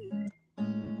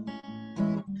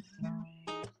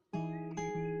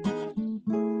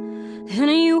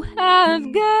 and you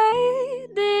have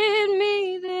guided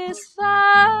me this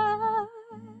far.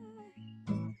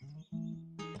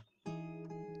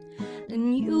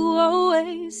 And you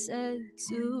always said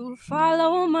to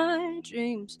follow my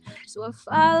dreams, so I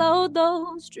followed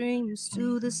those dreams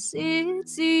to the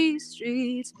city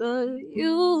streets. But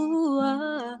you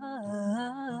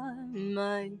are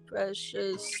my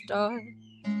precious star,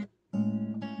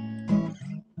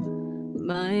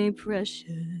 my precious.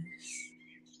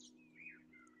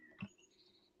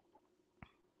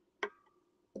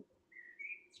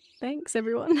 Thanks,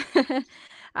 everyone.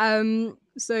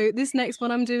 So this next one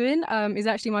I'm doing is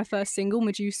actually my first single,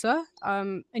 Medusa,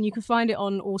 and you can find it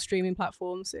on all streaming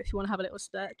platforms. So if you want to have a little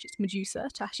search, it's Medusa,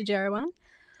 Tasha Jerawan.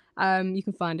 You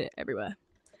can find it everywhere.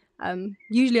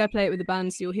 Usually I play it with the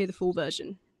band, so you'll hear the full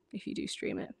version if you do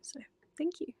stream it. So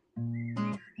thank you.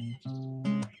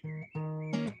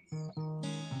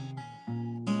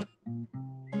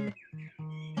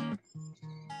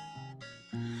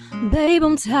 Babe,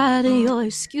 I'm tired of your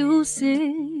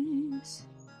excuses.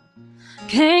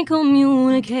 Can't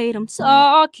communicate, I'm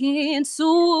talking to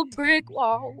a brick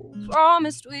wall.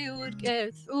 Promised we would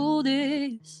get through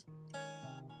this,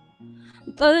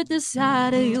 but the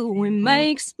sight of you, it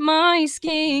makes my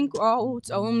skin grow.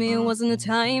 Told me it wasn't the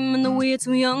time and that we're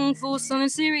too young for something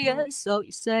serious. So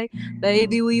you say,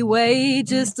 baby, will you wait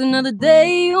just another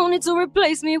day, only to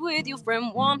replace me with your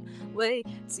friend? One-way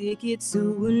ticket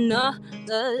to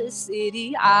another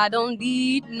city. I don't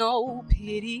need no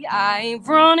pity, I ain't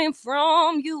running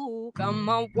from you. Come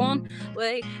on,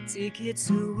 one-way ticket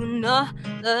to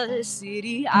another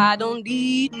city. I don't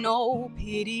need no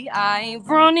pity, I ain't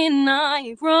running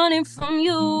from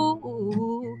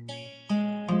you.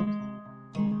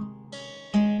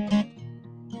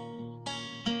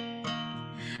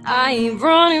 I ain't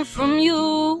running from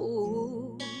you.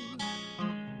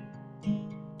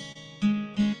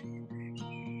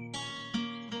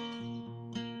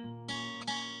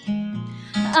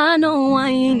 I know I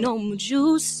ain't no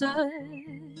Medusa,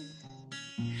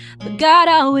 but God,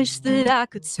 I wish that I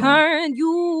could turn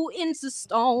you into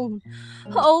stone.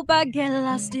 Hope I get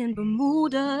lost in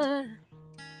Bermuda.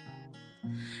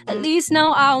 At least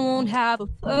now I won't have a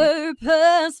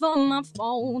purpose for my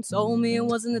phone. Told me it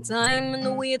wasn't the time and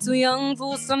that we're too young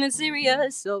for something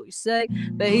serious. So you say,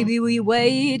 baby, we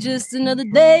wait just another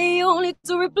day, only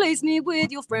to replace me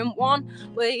with your friend.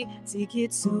 One-way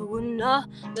ticket to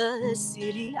another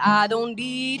city. I don't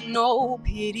need no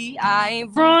pity, I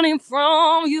ain't running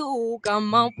from you.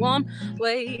 Come on,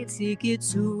 one-way ticket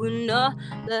to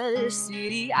another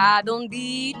city. I don't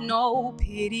need no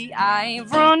pity, I ain't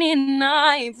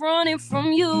running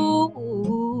from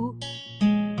you.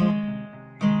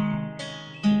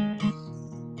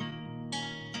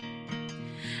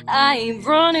 I ain't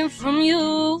running from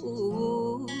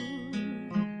you.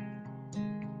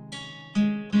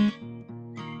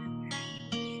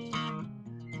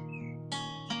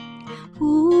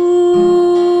 Ooh,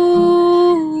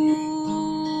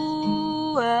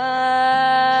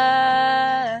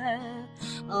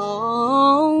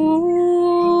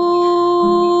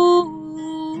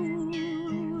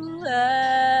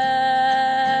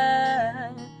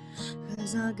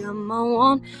 Cause I got my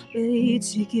one-way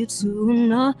ticket to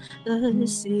another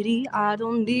city. I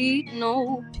don't need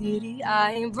no pity,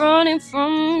 I ain't running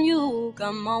from you.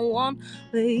 Got my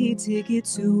one-way ticket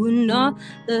to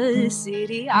another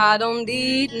city. I don't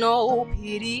need no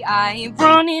pity, I ain't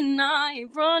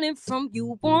running from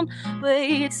you.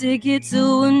 One-way ticket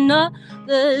to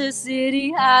another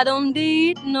city. I don't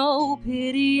need no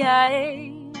pity, I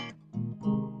ain't.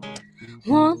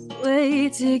 One-way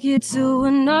ticket to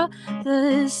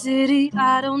another city.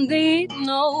 I don't need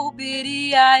no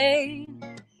pity, I ain't.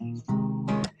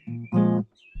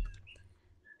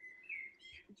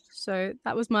 So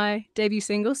that was my debut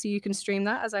single, so you can stream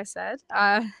that, as I said.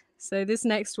 So this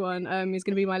next one is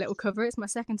going to be my little cover. It's my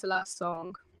second to last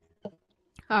song.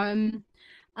 And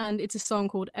it's a song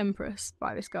called Empress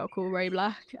by this girl called Ray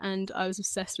Black, and I was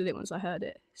obsessed with it once I heard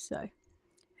it. So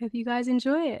hope you guys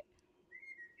enjoy it.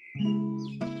 I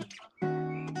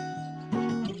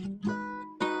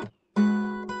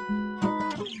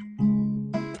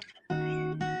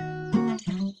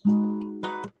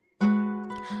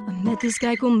met this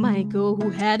guy called Michael who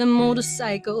had a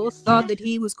motorcycle. Thought that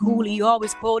he was cool, he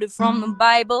always quoted from the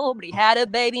Bible. But he had a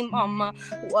baby mama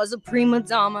who was a prima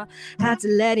donna. Had to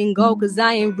let him go cause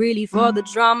I ain't really for the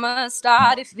drama.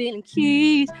 Started feeling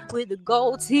Keith with the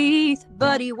gold teeth,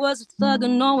 but he was a thug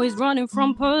and always running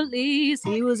from police.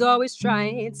 He was always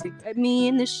trying to get me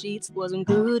in the sheets, wasn't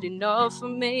good enough for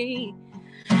me.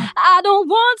 I don't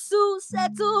want to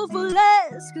settle for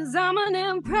less, cause I'm an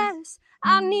empress.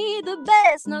 I need the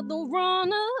best, not the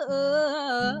runner-up,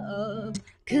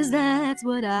 cause that's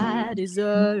what I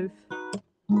deserve.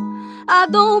 I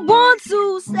don't want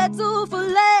to settle for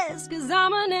less, cause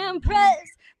I'm an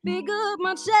empress. Big up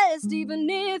my chest, even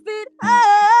if it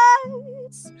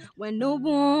hurts, when no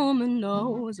woman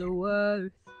knows her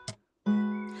worth.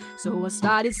 So I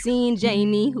started seeing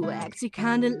Jamie, who acted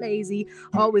kinda lazy,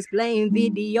 always playing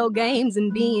video games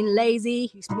and being lazy.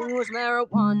 He smooths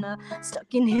marijuana,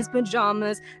 stuck in his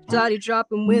pajamas, started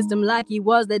dropping wisdom like he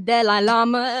was the Dalai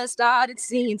Lama. Started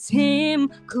seeing Tim,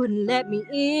 couldn't let me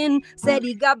in, said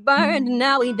he got burned and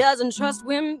now he doesn't trust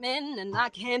women. And I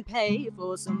can't pay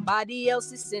for somebody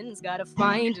else's sins, gotta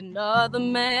find another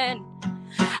man.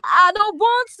 I don't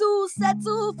want to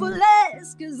settle for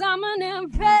less, cause I'm an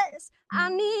empress. I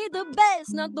need the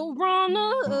best, not the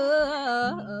runner-up,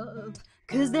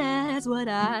 cause that's what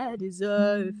I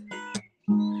deserve.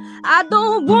 I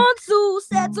don't want to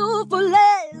settle for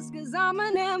less, cause I'm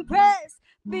an empress.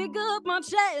 Pick up my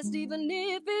chest, even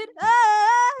if it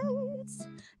hurts,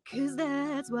 cause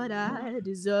that's what I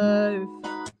deserve.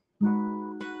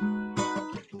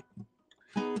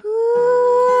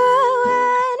 Ooh,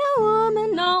 when a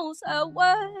woman knows her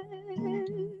worth,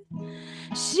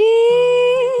 she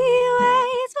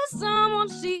waits for someone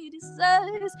she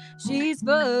deserves. She's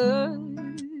first,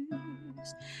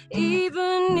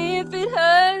 even if it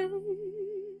hurts.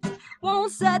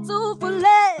 Won't settle for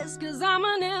less, cause I'm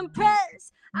an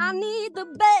empress. I need the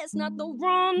best, not the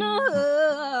runner-up,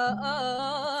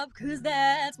 cause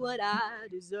that's what I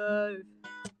deserve.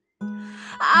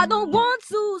 I don't want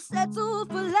to settle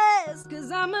for less, cause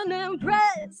I'm an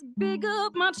empress. Big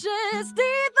up my chest,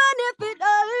 even if it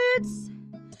hurts,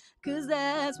 cause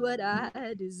that's what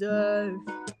I deserve.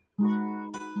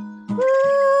 Ooh,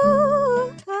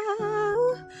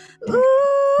 ooh, ooh,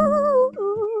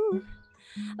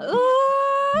 ooh.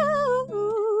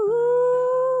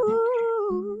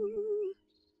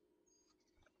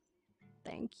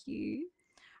 Thank you.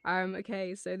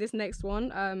 Okay, so this next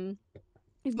one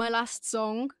is my last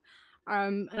song,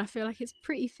 and I feel like it's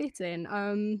pretty fitting.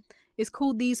 It's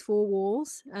called These Four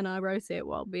Walls, and I wrote it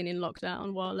while being in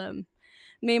lockdown, while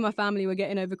me and my family were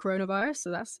getting over coronavirus, so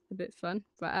that's a bit fun.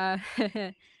 But I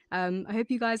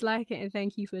hope you guys like it, and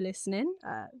thank you for listening.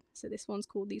 So this one's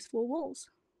called These Four Walls.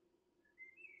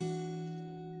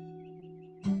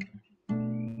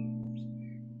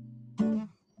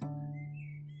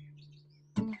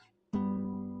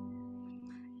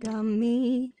 Got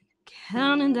me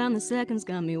counting down the seconds,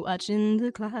 got me watching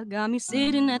the clock, got me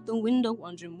sitting at the window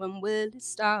wondering when will it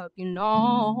stop, you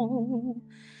know.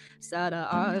 It's out of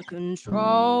our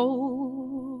control,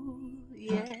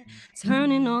 yeah.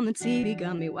 Turning on the TV,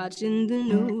 got me watching the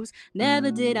news.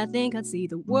 Never did I think I'd see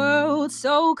the world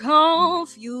so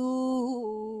confused,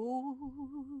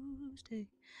 hey.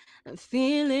 I'm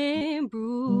feeling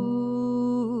bruised.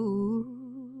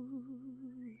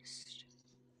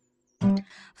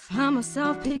 Find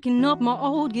myself picking up my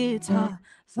old guitar,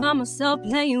 find myself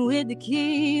playing with the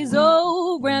keys,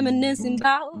 oh, reminiscing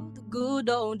about the good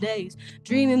old days,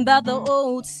 dreaming about the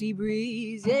old sea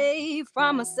breeze, yeah.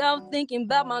 Find myself thinking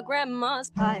about my grandma's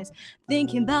pies,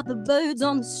 thinking about the birds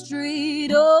on the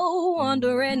street, oh,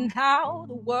 wondering how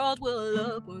the world will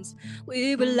look once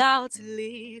we're allowed to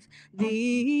leave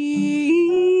these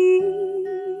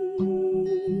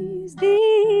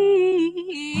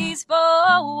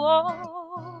four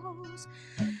walls,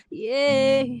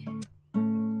 yeah.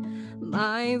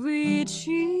 My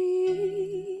retreat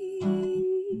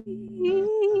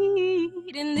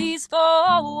in these four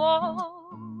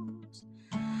walls,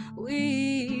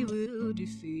 we will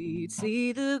defeat.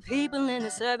 See the people in the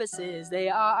services, they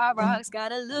are our rocks.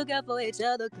 Gotta look out for each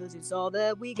other, cause it's all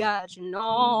that we got, you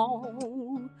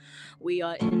know. We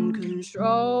are in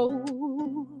control.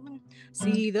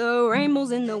 See the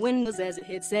rainbows in the windows as it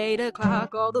hits 8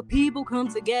 o'clock. All the people come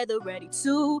together ready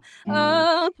to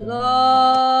applaud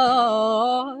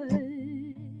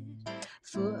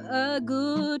for a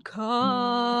good cause.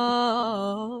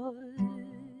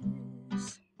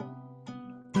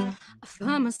 I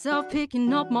Find myself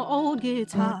picking up my old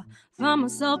guitar. Find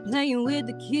myself playing with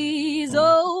the keys.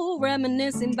 Oh,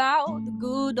 reminiscing about the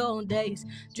good old days.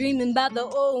 Dreaming about the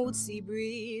old sea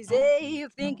breeze. Hey,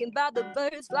 thinking about the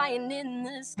birds flying in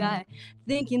the sky.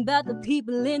 Thinking about the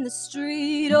people in the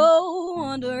street. Oh,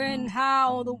 wondering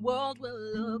how the world will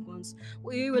look once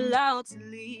we're allowed to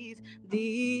leave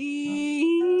these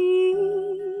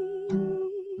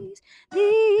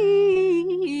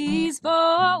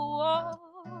four walls.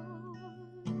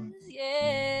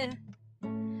 Yeah,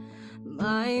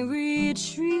 my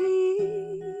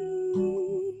retreat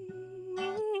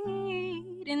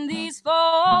in these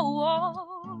four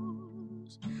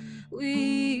walls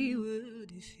we will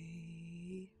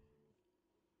defeat.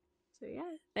 So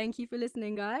yeah, thank you for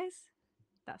listening, guys.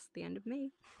 That's the end of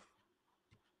me.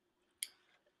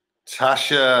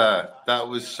 Tasha, that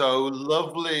was so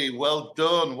lovely. Well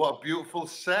done. What a beautiful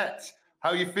set. How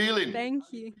are you feeling?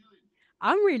 Thank you.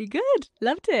 I'm really good.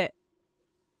 Loved it.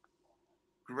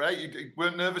 Great. You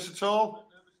weren't nervous at all?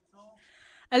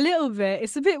 A little bit.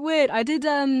 It's a bit weird. I did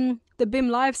the Bimm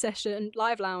live session,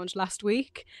 live lounge last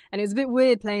week, and it was a bit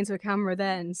weird playing to a camera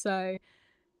then. So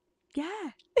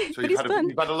yeah, So but it's fun.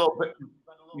 you've had a little bit.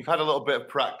 You've had a little bit of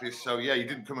practice, so yeah, you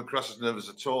didn't come across as nervous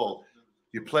at all.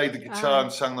 You played the guitar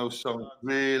and sang those songs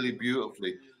really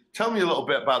beautifully. Tell me a little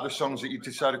bit about the songs that you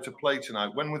decided to play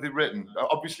tonight. When were they written?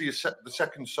 Obviously, the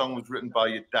second song was written by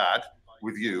your dad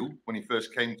with you when he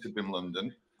first came to Bimm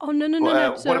London. Oh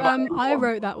no. So I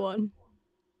wrote that one.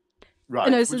 Right.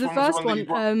 No, so the first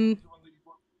one,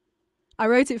 I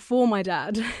wrote it for my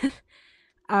dad,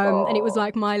 and it was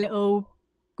like my little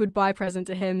goodbye present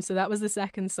to him. So that was the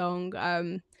second song,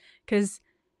 because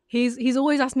he's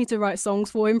always asked me to write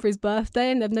songs for him for his birthday,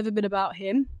 and they've never been about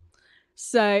him.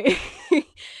 So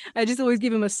I just always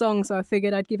give him a song. So I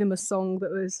figured I'd give him a song that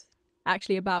was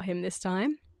actually about him this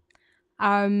time.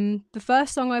 The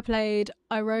first song I played,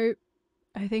 I wrote,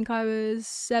 I think I was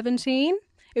 17.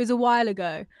 It was a while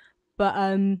ago, but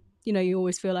you know, you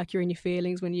always feel like you're in your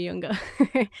feelings when you're younger.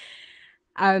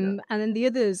 And then the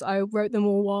others, I wrote them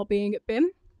all while being at Bimm.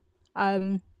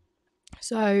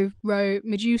 So I wrote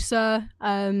Medusa,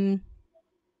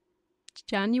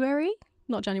 January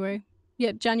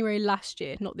last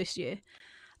year, not this year.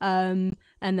 And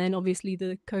then obviously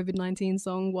the COVID-19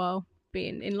 song while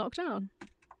being in lockdown.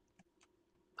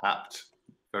 Apt.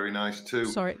 Very nice too.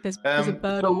 Sorry, there's a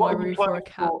bird on my roof or a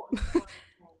cat.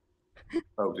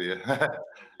 Oh dear.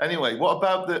 Anyway, what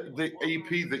about the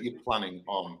EP that you're planning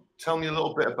on? Tell me a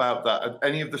little bit about that. Are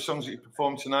any of the songs that you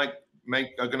perform tonight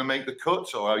are going to make the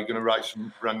cuts, or are you going to write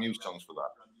some brand new songs for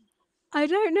that? I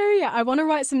don't know yet. I want to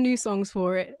write some new songs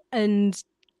for it and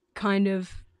kind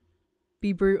of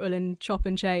be brutal and chop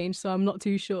and change, so I'm not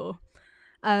too sure.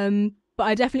 But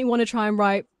I definitely want to try and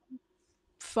write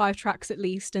 5 tracks at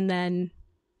least and then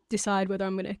decide whether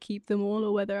I'm going to keep them all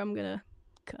or whether I'm going to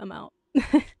cut them out.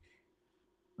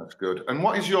 That's good. And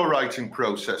what is your writing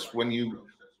process when you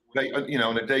know,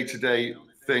 on a day-to-day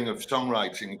thing of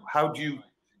songwriting? How do you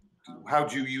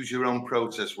use your own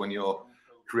process when you're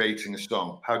creating a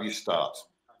song? How do you start?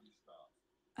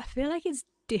 I feel like it's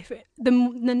different. The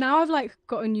now I've like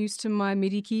gotten used to my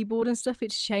MIDI keyboard and stuff.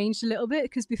 It's changed a little bit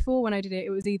because before when I did it,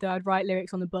 it was either I'd write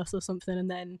lyrics on the bus or something and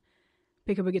then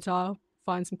pick up a guitar,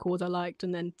 find some chords I liked,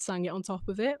 and then sang it on top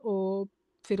of it or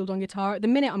fiddled on guitar. At the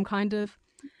minute, I'm kind of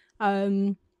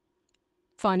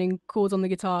finding chords on the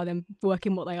guitar, then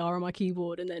working what they are on my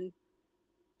keyboard, and then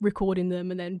recording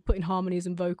them, and then putting harmonies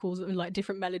and vocals and like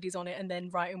different melodies on it, and then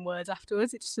writing words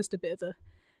afterwards. It's just a bit of a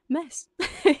mess.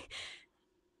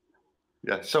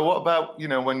 Yeah. So what about, you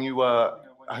know, when you your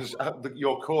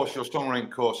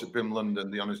songwriting course at Bimm London,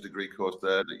 the honours degree course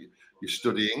there that you're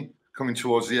studying, coming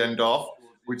towards the end of,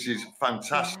 which is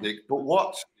fantastic.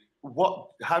 Yeah. But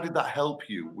how did that help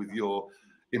you with your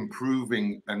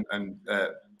improving and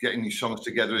getting your songs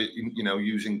together, you know,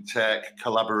 using tech,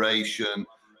 collaboration,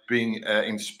 being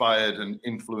inspired and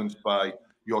influenced by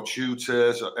your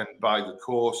tutors and by the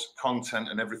course content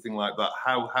and everything like that?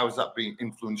 How has that been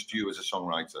influenced you as a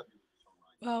songwriter?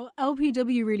 Well,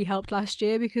 LPW really helped last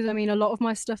year because, I mean, a lot of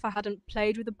my stuff I hadn't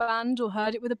played with a band or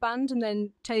heard it with a band, and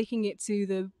then taking it to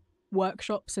the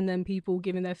workshops and then people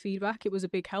giving their feedback, it was a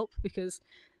big help because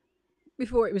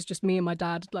before it was just me and my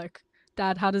dad, like,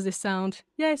 Dad, how does this sound?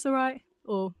 Yeah, it's all right.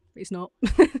 Or it's not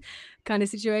kind of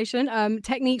situation.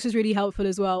 Techniques was really helpful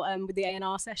as well with the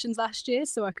A&R sessions last year,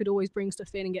 so I could always bring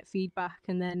stuff in and get feedback.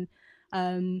 And then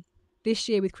this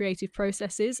year with creative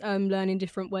processes, learning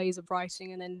different ways of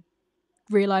writing and then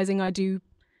realizing I do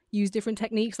use different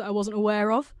techniques that I wasn't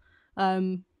aware of,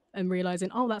 and realizing,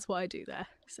 oh, that's what I do there.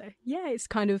 So yeah, it's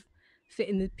kind of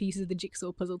fitting the pieces of the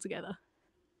jigsaw puzzle together.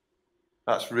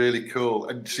 That's really cool.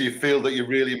 And so you feel that you're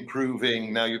really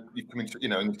improving now. You're coming to, in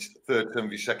the third term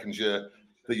of your second year,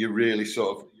 that you're really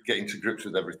sort of getting to grips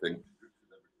with everything.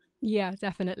 Yeah,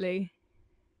 definitely.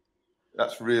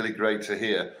 That's really great to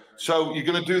hear. So you're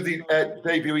going to do the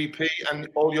debut EP, and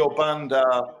all your band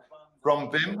are from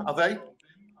Bimm, are they?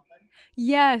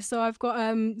 Yeah, so I've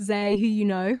got Zay, who you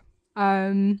know,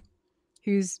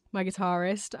 who's my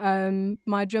guitarist.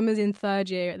 My drummer's in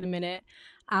third year at the minute.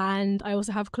 And I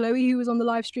also have Chloe, who was on the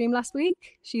live stream last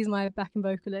week. She's my backing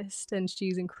vocalist and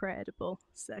she's incredible.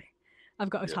 So I've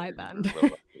got a tight band.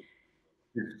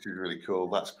 She's really cool.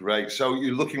 That's great. So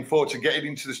you're looking forward to getting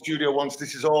into the studio once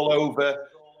this is all over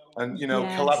and,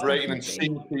 Yes, collaborating definitely. and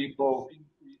seeing people.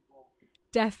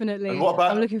 Definitely. And what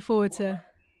about, I'm looking forward to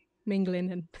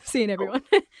mingling and seeing everyone.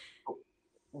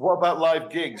 what about live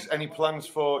gigs? Any plans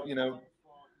for,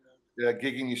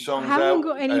 gigging your songs I haven't out?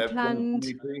 got any planned.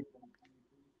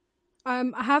 I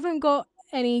haven't got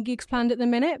any gigs planned at the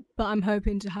minute, but I'm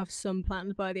hoping to have some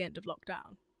planned by the end of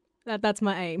lockdown. That's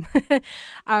my aim.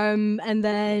 And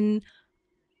then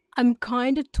I'm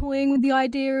kind of toying with the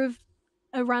idea of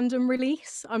a random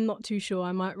release. I'm not too sure.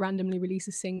 I might randomly release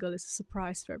a single as a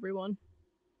surprise for everyone,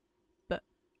 but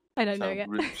I don't know yet.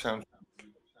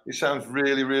 It sounds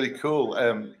really, really cool.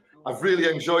 I've really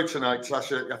enjoyed tonight,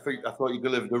 Tasha. I thought you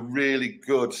delivered a really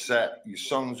good set. Your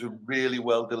songs were really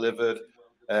well delivered,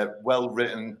 well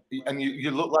written, and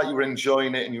you look like you were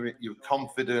enjoying it, and you're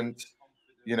confident,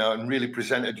 and really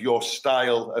presented your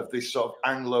style of this sort of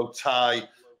Anglo-Thai,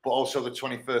 but also the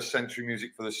 21st century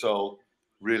music for the soul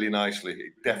really nicely.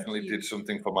 It definitely did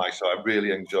something for my soul. I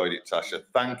really enjoyed it, Tasha.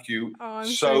 Thank you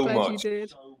so glad much. You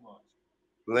did.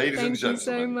 Ladies and gentlemen,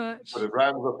 so much. put a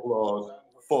round of applause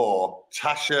for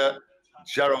Tasha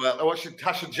Jarowen.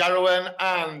 Tasha Jarowen,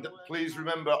 and please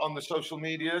remember on the social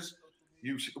medias,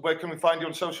 where can we find you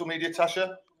on social media,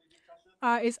 Tasha?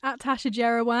 It's at Tasha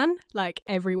Jarowen, like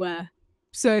everywhere.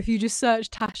 So if you just search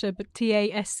Tasha, but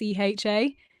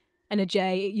Tascha and a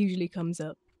J, it usually comes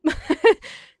up.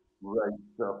 Great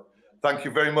stuff. Thank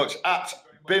you very much. At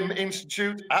Bimm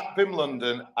Institute, at Bimm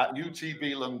London, at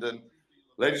UTB London.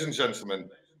 Ladies and gentlemen,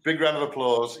 big round of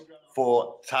applause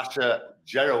for Tasha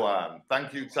Jarowen.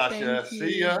 Thank you, Tasha. Thank you.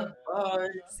 See ya. Bye.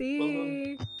 See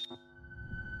you.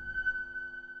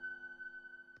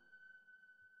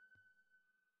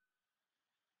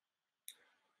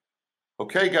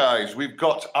 Okay, guys, we've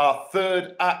got our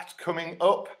third act coming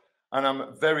up, and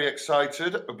I'm very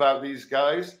excited about these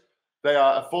guys. They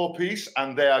are a four-piece,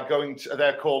 and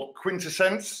they're called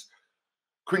Quintessence,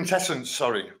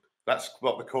 sorry. That's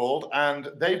what they're called. And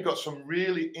they've got some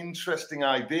really interesting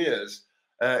ideas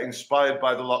inspired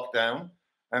by the lockdown.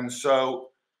 And so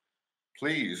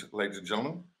please, ladies and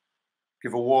gentlemen,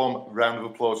 give a warm round of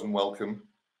applause and welcome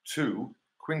to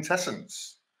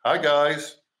Quintessence. Hi,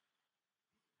 guys.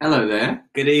 Hello there.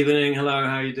 Good evening. Hello.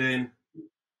 How are you doing?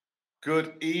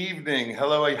 Good evening.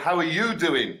 Hello. How are you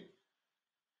doing?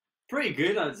 Pretty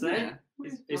good, I'd say.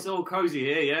 Yeah. It's all cozy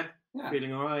here, yeah?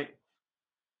 Feeling all right.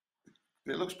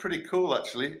 It looks pretty cool,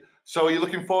 actually. So are you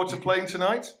looking forward to playing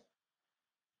tonight?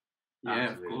 Yeah,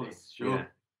 Absolutely. of course. Sure. Yeah.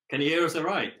 Can you hear us all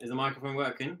right? Is the microphone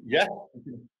working? Yeah,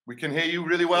 we can hear you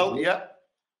really well. Yeah.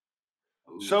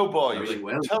 So, boys,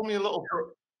 tell me a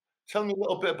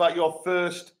little bit about your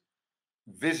first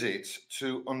visit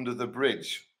to Under the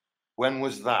Bridge. When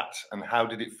was that, and how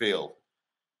did it feel?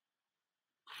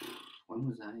 When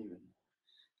was that even?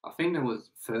 I think that was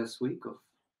first week of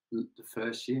the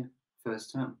first year,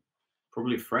 first term.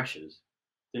 Probably freshers.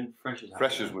 Didn't freshers have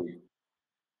Freshers week?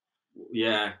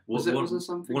 Yeah. Was it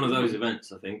something? One of those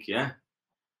events, I think, yeah.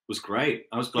 It was great.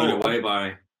 I was blown away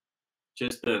by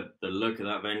just the look of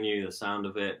that venue, the sound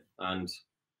of it, and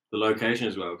the location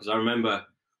as well. Because I remember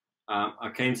I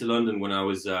came to London when I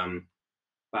was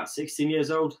about 16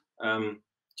 years old,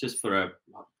 just for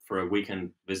a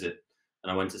weekend visit,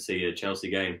 and I went to see a Chelsea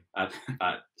game at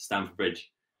Stamford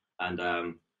Bridge, and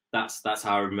that's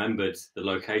how I remembered the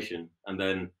location. And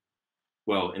then,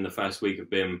 well, in the first week of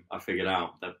Bimm, I figured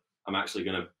out that I'm actually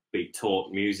going to be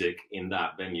taught music in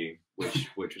that venue,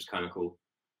 which was kind of cool.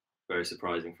 Very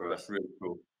surprising for us. That's really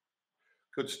cool.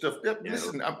 Good stuff. Yeah,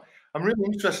 listen, I'm really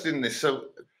interested in this. So,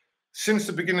 since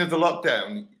the beginning of the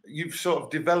lockdown, you've sort of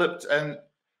developed an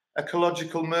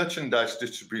ecological merchandise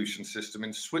distribution system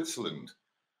in Switzerland.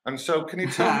 And so, can you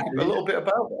tell me a little bit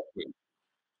about that, please?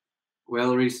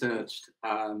 Well researched.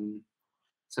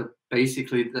 So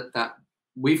basically, that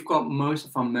we've got most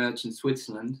of our merch in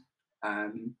Switzerland,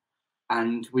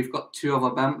 and we've got two of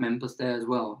our band members there as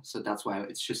well. So that's why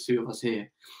it's just two of us here.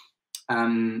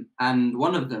 And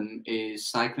one of them is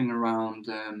cycling around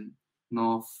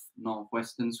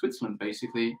northwestern Switzerland,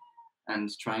 basically, and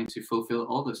trying to fulfill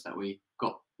orders that we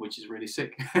got, which is really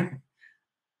sick.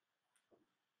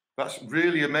 That's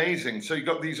really amazing. So you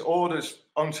got these orders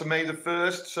onto May the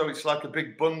 1st. So it's like a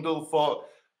big bundle for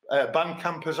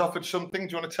Bandcamp has offered something.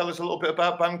 Do you want to tell us a little bit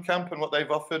about Bandcamp and what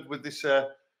they've offered with this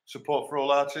support for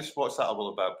all artists? What's that all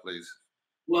about, please?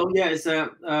 Well, yeah, it's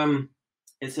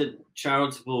a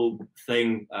charitable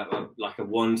thing, like a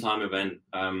one-time event,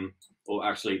 or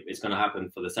actually it's going to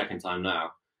happen for the second time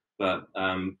now. But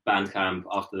Bandcamp,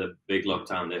 after the big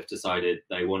lockdown, they've decided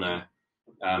they want to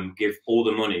give all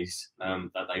the monies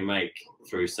that they make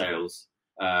through sales,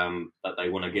 that they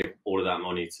want to give all of that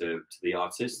money to the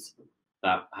artists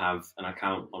that have an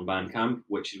account on Bandcamp,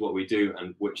 which is what we do,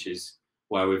 and which is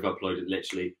why we've uploaded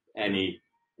literally any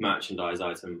merchandise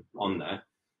item on there.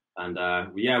 And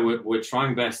yeah, we're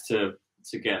trying best to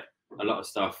get a lot of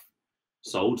stuff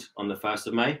sold on the 1st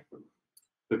of May,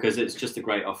 because it's just a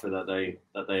great offer that they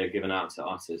are giving out to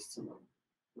artists.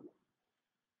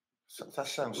 That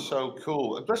sounds so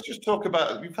cool. Let's just talk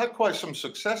about, you've had quite some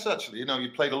success actually. You know,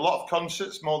 you played a lot of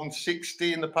concerts, more than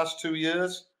 60 in the past 2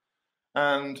 years,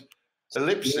 and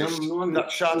Ellipsis, that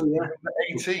charted number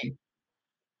 18.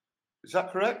 Is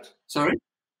that correct? Sorry?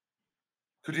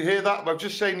 Could you hear that? I'm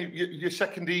just saying your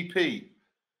second EP,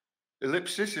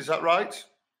 Ellipsis, is that right?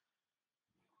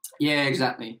 Yeah,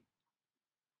 exactly.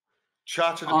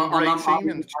 Charted at number 18?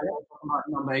 And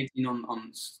number 18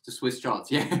 on the Swiss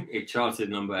charts, yeah. It charted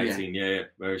number 18, yeah,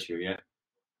 very true, yeah.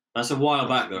 That's a while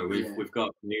back though. We've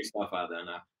got new stuff out there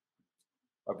now.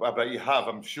 I bet you have.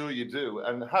 I'm sure you do.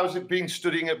 And how's it been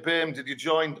studying at Bimm? Did you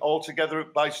join all together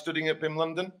by studying at Bimm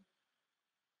London?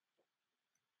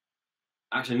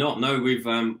 Actually, not. No, we've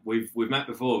met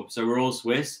before. So we're all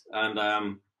Swiss,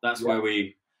 and that's where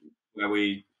we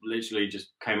literally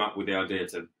just came up with the idea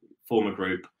to form a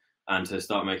group and to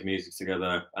start making music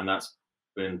together. And that's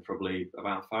been probably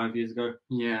about 5 years ago.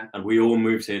 Yeah. And we all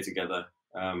moved here together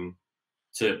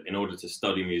in order to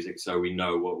study music, so we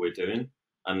know what we're doing,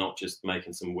 and not just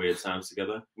making some weird sounds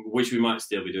together, which we might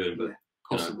still be doing, but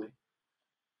possibly.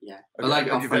 Yeah. But like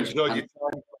you've enjoyed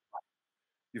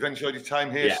your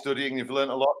time here studying, you've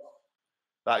learned a lot.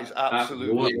 That is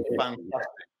absolutely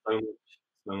fantastic.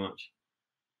 So much.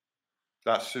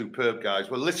 That's superb, guys.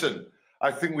 Well, listen,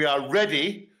 I think we are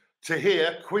ready to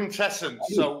hear Quintessence.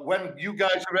 So when you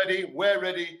guys are ready, we're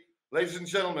ready. Ladies and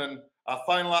gentlemen, our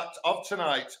final act of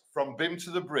tonight from Bimm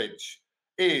to the Bridge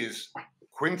is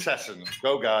Quintessence.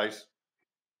 Go, guys.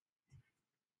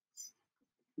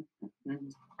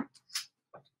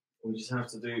 We just have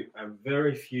to do a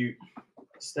very few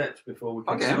steps before we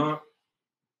can start.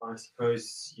 I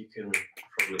suppose you can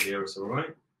probably hear us all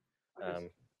right.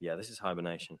 Yeah, this is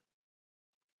Hibernation.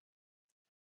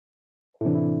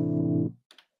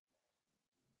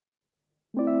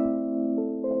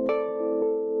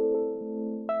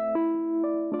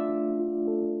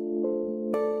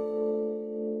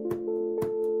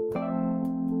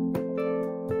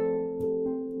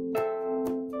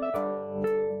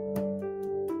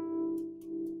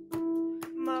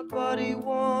 My body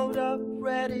warmed up,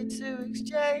 ready to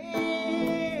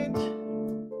exchange.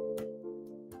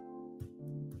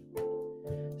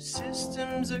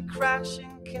 Systems are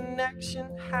crashing, connection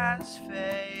has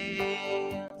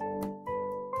failed.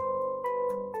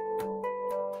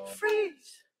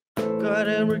 Freeze!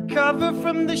 Gotta recover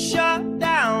from the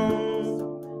shutdown.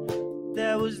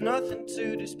 There was nothing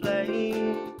to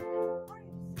display.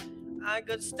 I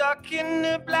got stuck in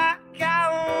the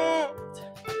blackout.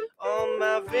 All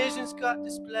my visions got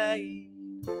displayed.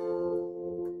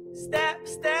 Step,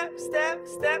 step, step,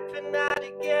 stepping out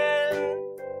again.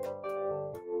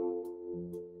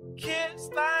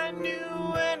 Kissed by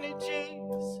new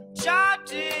energies,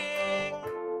 charging.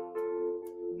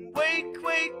 Wake,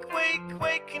 wake, wake,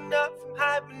 waking up from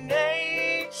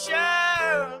hibernation.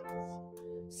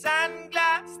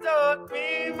 Sunglass taught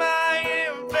me my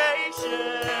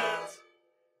impatience.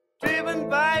 Driven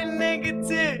by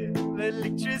negative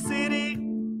electricity.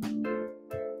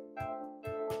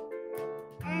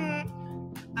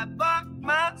 I bought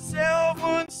myself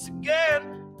once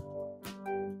again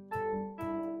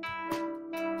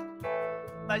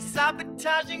by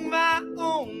sabotaging my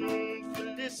own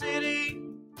felicity.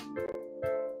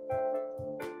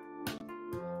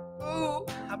 Ooh,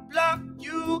 I blocked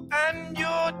you and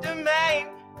your domain.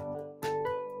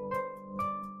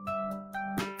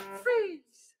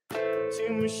 Freeze!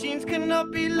 Two machines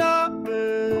cannot be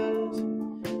lovers.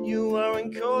 You are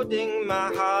encoding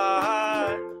my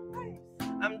heart.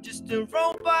 I'm just a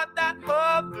robot that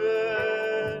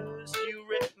hovers. You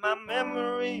rip my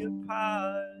memory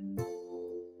apart.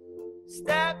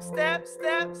 Step, step,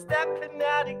 step, stepping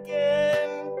out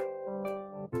again.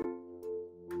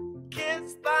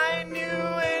 possessed by new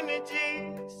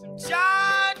energies. I'm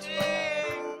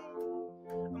charging.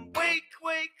 I'm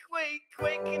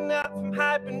waking up from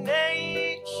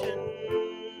hibernation.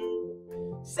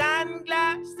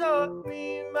 Sunglass taught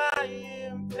me my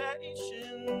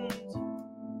impatience.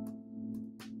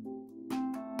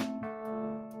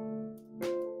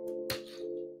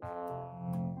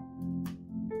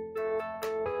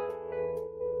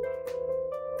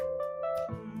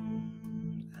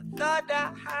 I thought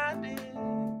I had it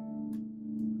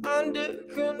under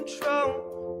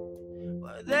control,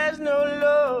 but there's no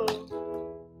love,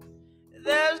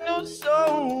 there's no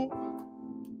soul.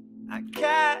 I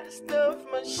cast off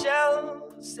my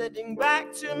shell, setting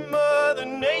back to Mother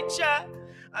Nature.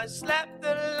 I slept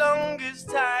the longest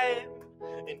time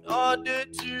in order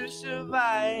to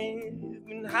survive.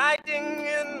 Been hiding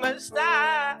in my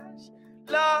stash,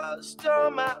 lost all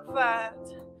my fat.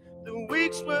 The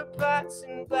weeks were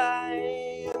passing by,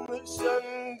 and the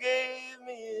sun gave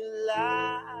me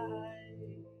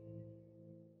light.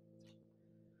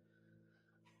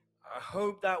 I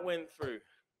hope that went through,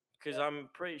 because I'm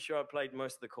pretty sure I played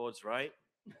most of the chords right.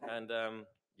 And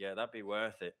yeah, that'd be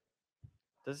worth it.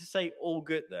 Does it say all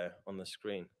good there on the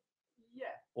screen?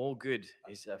 Yeah. All good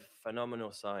is a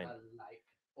phenomenal sign. I like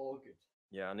all good.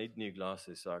 Yeah, I need new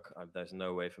glasses, so there's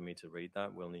no way for me to read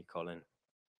that. We'll need Colin.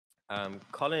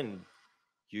 Colin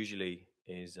usually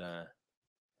is a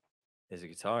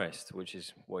guitarist, which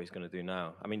is what he's going to do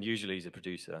now. I mean, usually he's a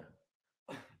producer,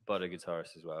 but a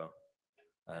guitarist as well.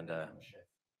 And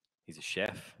he's a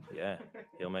chef. Yeah,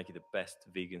 he'll make you the best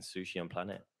vegan sushi on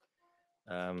planet.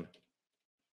 They're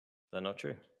not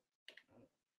true.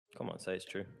 Come on, say it's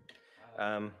true.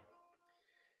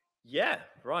 Yeah,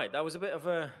 right. That was a bit of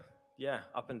a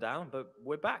up and down, but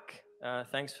we're back.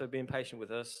 Thanks for being patient with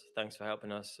us. Thanks for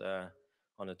helping us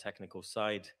on the technical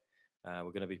side. We're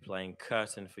going to be playing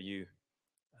Curtain for you.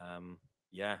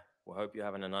 Yeah, we hope you're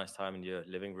having a nice time in your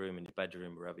living room, in your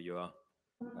bedroom, wherever you are.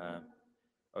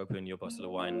 Open your bottle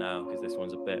of wine now, because this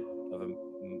one's a bit of a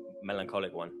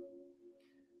melancholic one.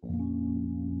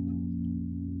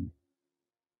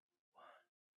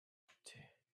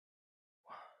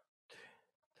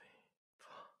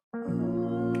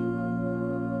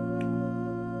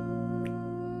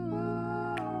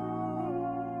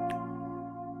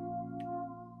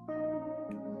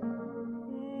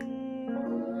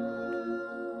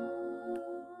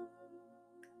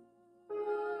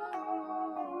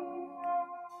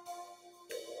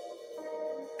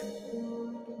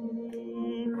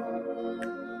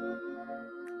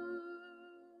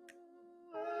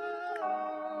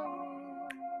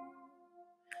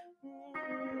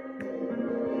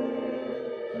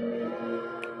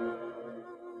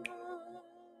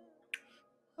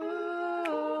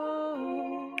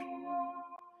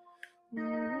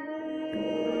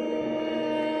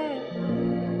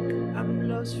 I'm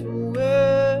lost for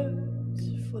words,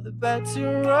 for the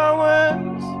better or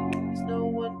worse. There's no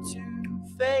one to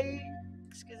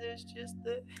face, cause it's just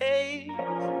the haze.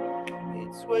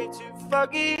 It's way too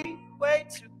foggy, way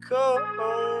too cold,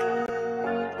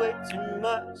 way too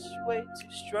much, way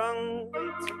too strong, way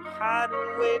too hard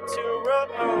and way too wrong.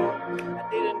 I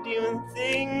didn't even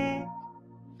think,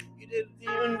 you didn't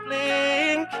even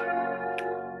blink.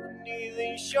 Neither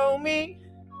you show me,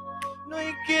 no,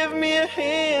 you give me a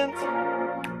hint,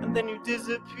 and then you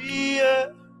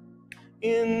disappear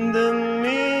in the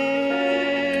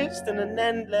mist, and an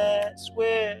endless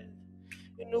width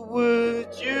in the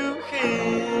words you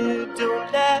hear.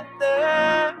 Don't let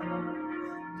the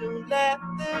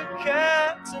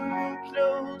curtain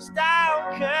close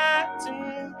down,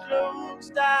 curtain close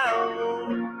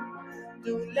down.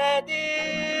 Don't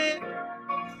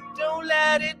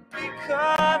let it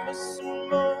become a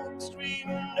smoke screen.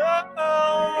 No,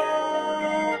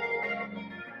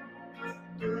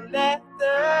 don't let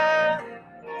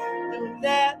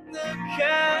the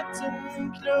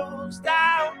curtain close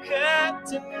down,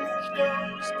 curtain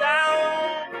close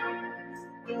down.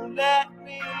 Don't let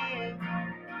me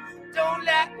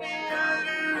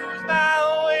lose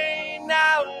my way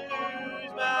now,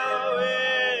 lose my way.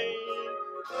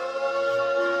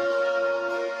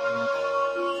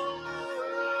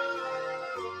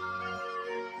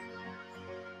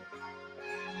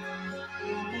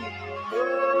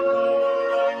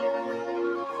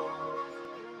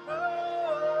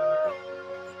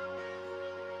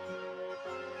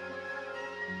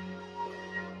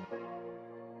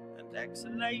 And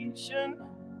exhalation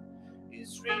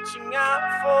is reaching out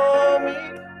for me,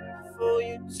 for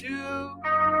you too.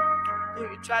 Though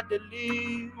you tried to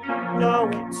leave,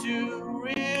 nowhere to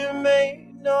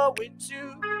remain, nowhere to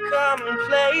come and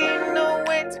play. No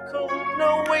way too cold,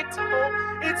 no way too cold.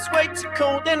 It's way too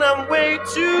cold and I'm way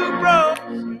too broke.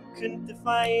 You couldn't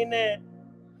define it,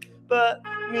 but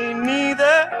me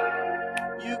neither.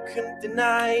 You couldn't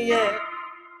deny it.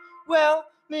 Well,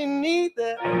 me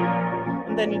neither.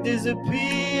 And then you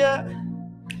disappear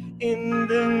in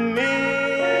the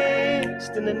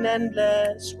mist, in an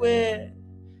endless way.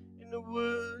 In the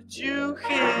words you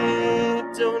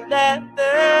hear, don't let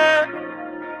the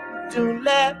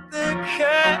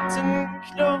curtain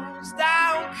close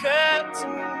down,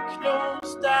 curtain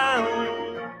close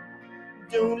down.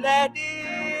 Don't let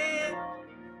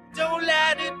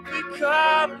it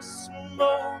become a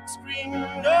smoke screen. No,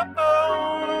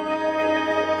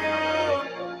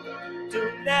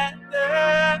 don't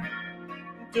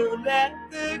let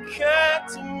the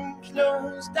curtain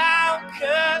close down,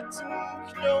 curtain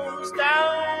close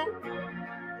down.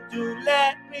 Don't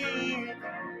let me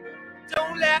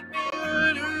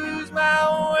lose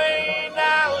my way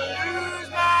now, lose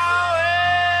my way.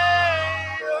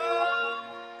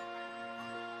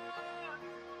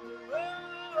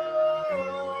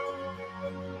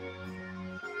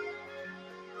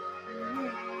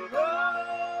 Oh,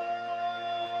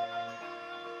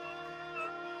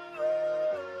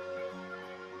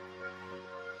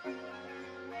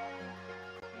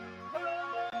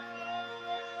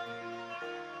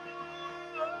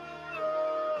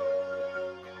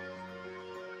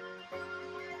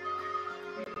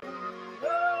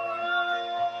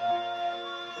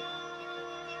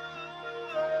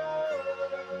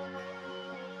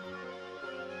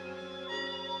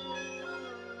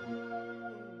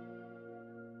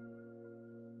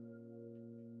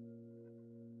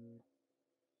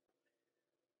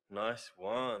 nice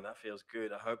one. That feels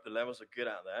good. I hope the levels are good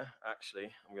out there.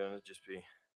 Actually, I'm going to just be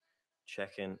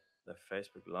checking the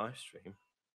Facebook live stream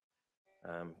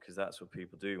because that's what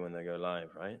people do when they go live,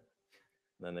 right?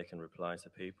 And then they can reply to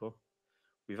people.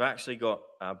 We've actually got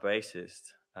our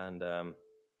bassist and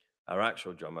our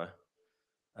actual drummer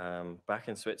back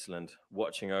in Switzerland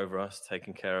watching over us,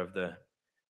 taking care of the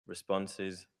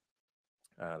responses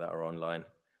that are online.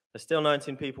 There's still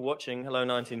 19 people watching. Hello,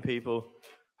 19 people.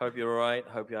 Hope you're all right.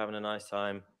 Hope you're having a nice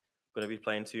time. I'm going to be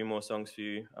playing 2 more songs for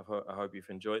you. I hope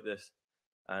you've enjoyed this.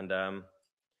 And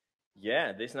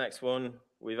yeah, this next one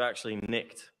we've actually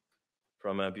nicked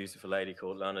from a beautiful lady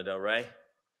called Lana Del Rey.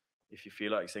 If you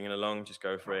feel like singing along, just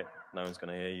go for it. No one's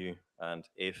going to hear you. And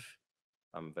if,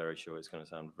 I'm very sure it's going to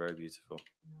sound very beautiful.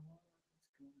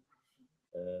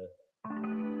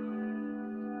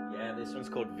 Yeah, this one's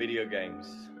called Video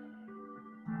Games.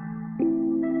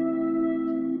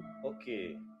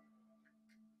 Okay.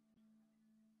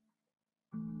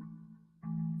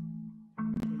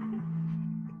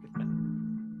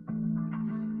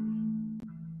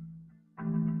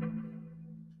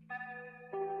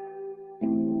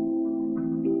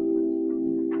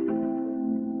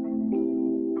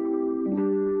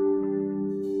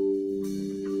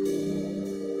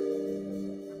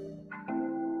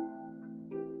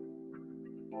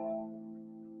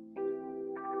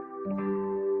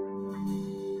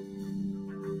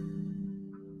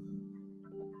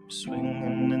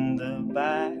 Swinging in the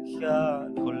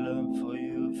backyard, pulling for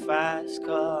your fast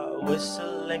car,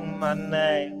 whistling my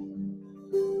name.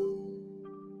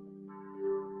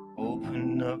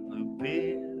 Open up a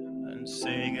beer and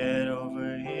say get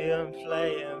over here and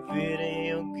play a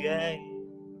video game.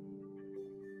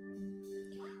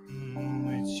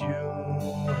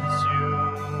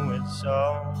 It's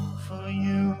all for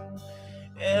you.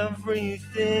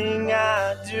 Everything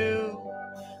I do,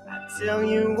 I tell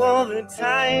you all the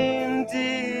time,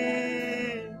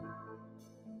 dear.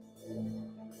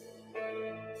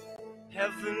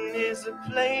 Heaven is a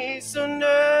place on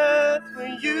earth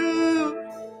where you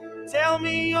tell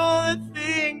me all the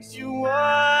things you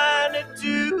wanna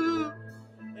do.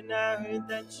 And I heard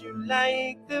that you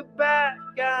like the bad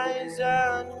guys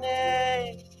on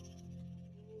it.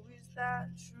 Is that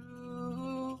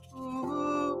true?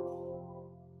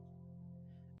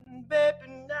 And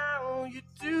baby, now you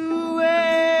do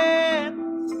it.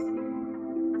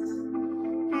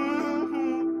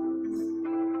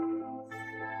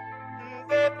 And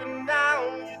baby,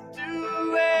 now you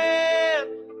do it.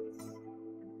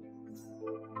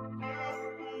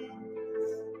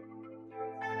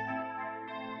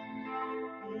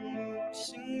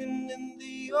 Singing in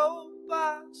the old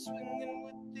bar, swinging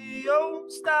with the old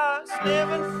stars,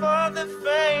 living for the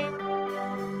fame.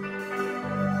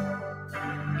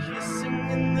 Kissing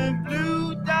in the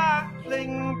blue dark,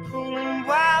 playing pool and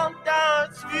wild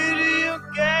darts, video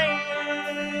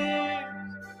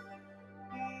games.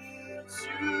 It's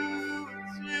you,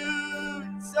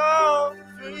 it's all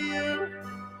for you.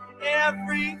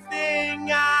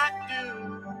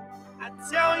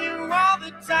 tell you all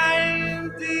the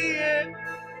time, dear.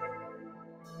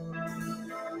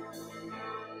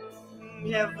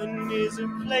 Heaven is a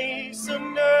place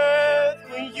on earth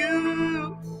where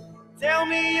you tell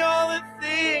me all the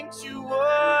things you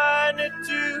wanna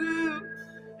do.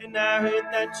 And I heard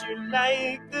that you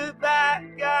like the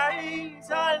bad guys,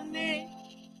 honey.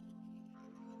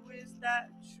 Is that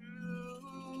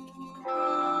true?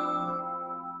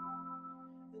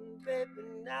 And baby,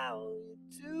 now you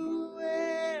do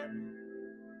it.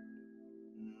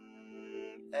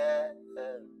 Yeah.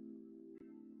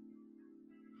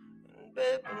 And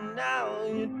baby, now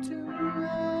you do it.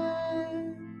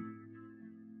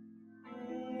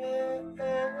 Yeah.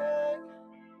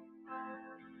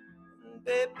 And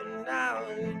baby, now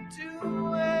you do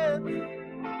it.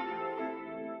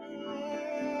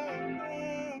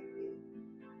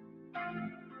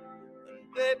 And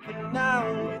baby, now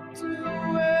you do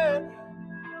it.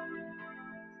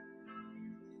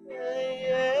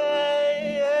 Yeah.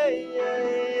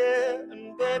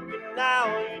 And baby, now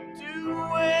you do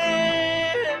it.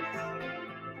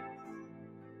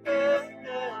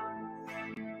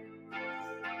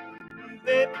 And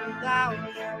baby, now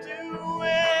you do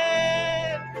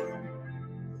it.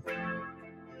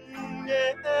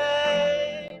 Yeah.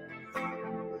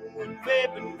 And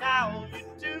baby, now you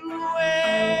do it.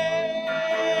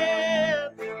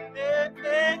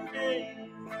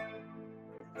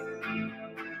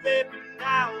 Baby,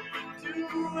 now you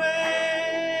do it.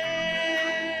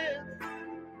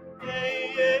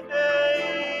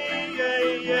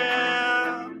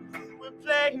 Yeah. We're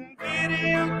playing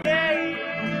video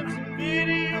games and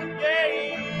video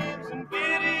games and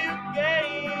video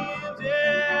games.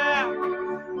 Yeah.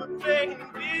 We're playing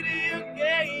video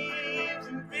games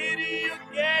and video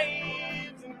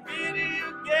games and video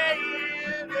games.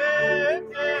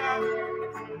 Yeah.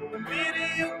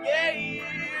 Video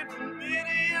games and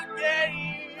video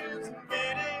games and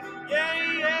video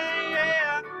games.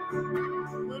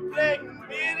 We're playing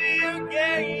video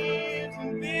games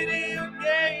and video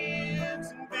games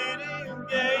and video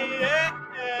games.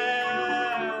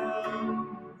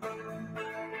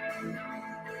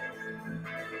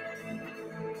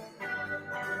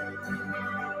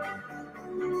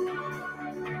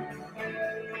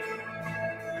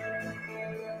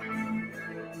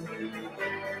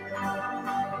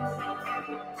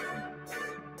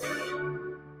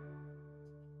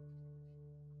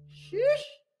 Sheesh.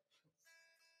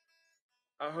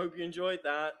 I hope you enjoyed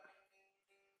that.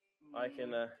 I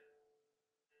can.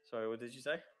 Sorry, what did you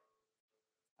say?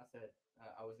 I said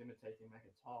I was imitating my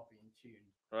guitar being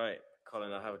tuned. Right,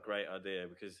 Colin, I have a great idea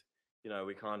because, you know,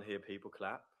 we can't hear people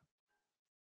clap.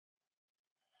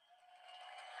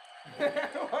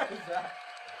 What is that?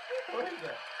 What is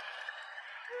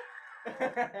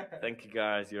that? Thank you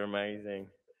guys, you're amazing.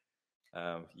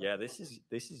 Yeah, this is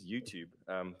YouTube.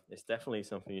 It's definitely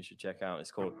something you should check out.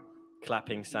 It's called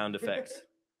clapping sound effects.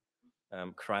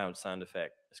 Crowd sound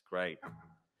effect. It's great.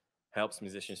 Helps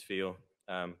musicians feel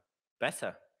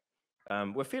better.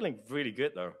 We're feeling really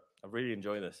good though. I really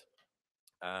enjoy this.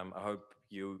 I hope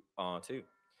you are too.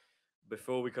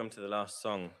 Before we come to the last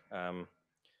song, I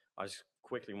just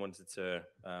quickly wanted to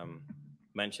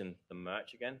mention the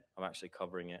merch again. I'm actually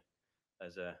covering it.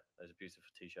 There's a beautiful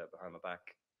T-shirt behind my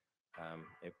back.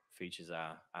 It features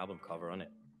our album cover on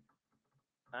it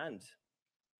and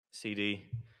CD.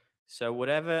 So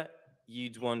whatever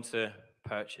you'd want to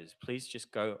purchase, please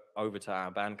just go over to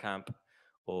our Bandcamp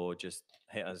or just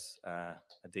hit us a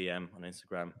DM on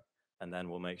Instagram, and then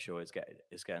we'll make sure it's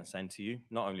getting sent to you.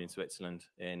 Not only in Switzerland,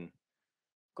 in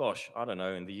I don't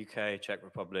know, in the UK, Czech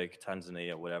Republic,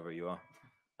 Tanzania, whatever you are.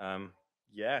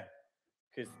 Yeah,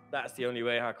 because that's the only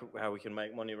way how we can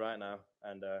make money right now,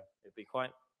 and it'd be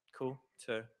quite cool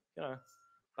to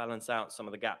balance out some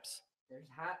of the gaps. There's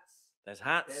hats. There's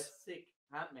hats. They're sick.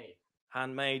 Handmade.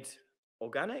 Handmade.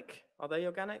 Organic? Are they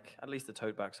organic? At least the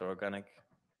tote bags are organic.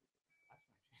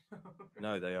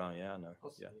 No, they are. Yeah, I know.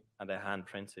 Possibly. Yeah, and they're hand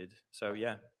printed. So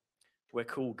yeah, we're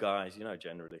cool guys,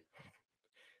 generally.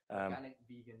 Organic,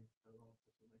 vegan.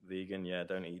 Vegan, yeah.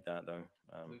 Don't eat that though.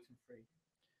 Gluten free.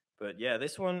 But yeah,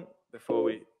 this one, before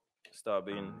we start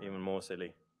being even more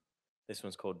silly, this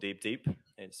one's called Deep Deep.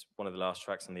 It's one of the last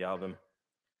tracks on the album.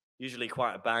 Usually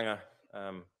quite a banger.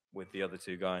 With the other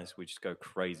two guys, we just go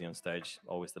crazy on stage.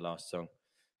 Always the last song.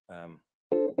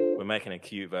 We're making a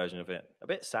cute version of it. A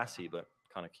bit sassy, but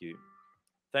kind of cute.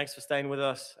 Thanks for staying with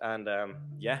us. And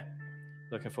yeah,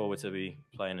 looking forward to be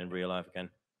playing in real life again.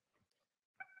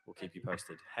 We'll keep you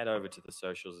posted. Head over to the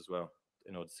socials as well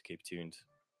in order to keep tuned.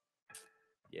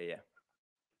 Yeah.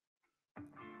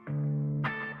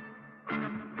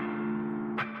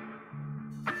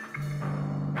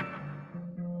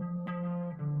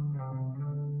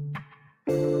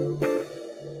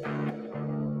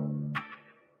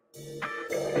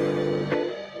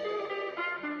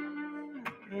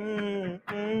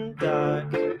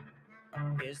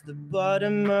 the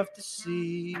bottom of the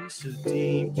sea, so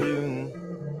deep blue,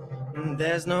 and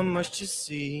there's not much to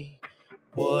see.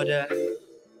 Water,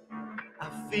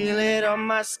 I feel it on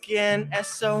my skin,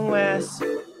 SOS.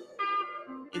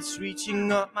 It's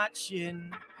reaching up my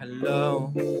chin.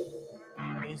 Hello,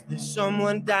 is there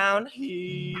someone down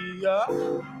here?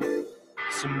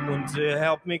 Someone to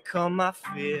help me calm my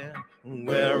fear.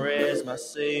 Where is my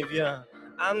savior?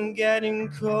 I'm getting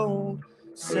cold.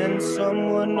 Send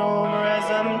someone over as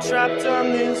I'm trapped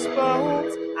on this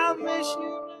boat. Our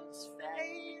mission has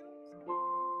failed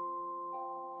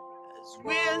as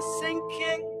we're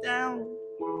sinking down.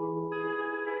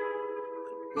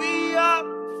 We are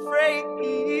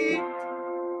afraid of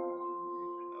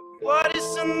what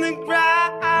is on the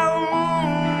ground.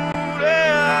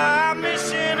 Yeah, our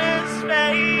mission has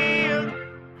failed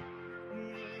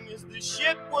as the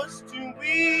ship was too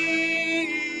weak.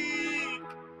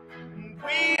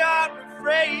 We are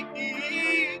afraid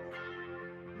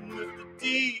with the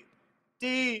deep,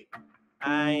 deep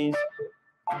eyes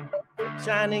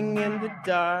shining in the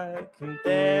dark, and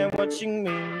they're watching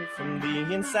me from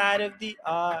the inside of the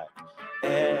ark.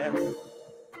 Yeah.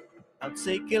 I'll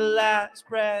take a last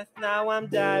breath. Now I'm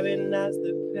diving as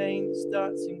the pain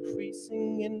starts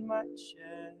increasing in my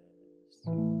chest.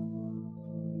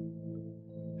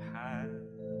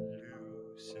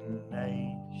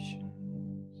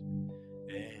 Hallucinations,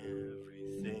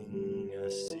 everything I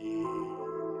see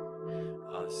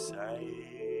are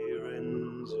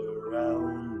sirens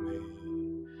around me.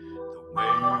 The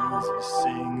waves are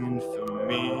singing for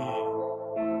me.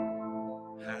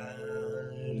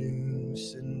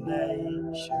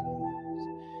 Hallucinations,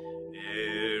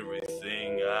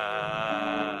 everything I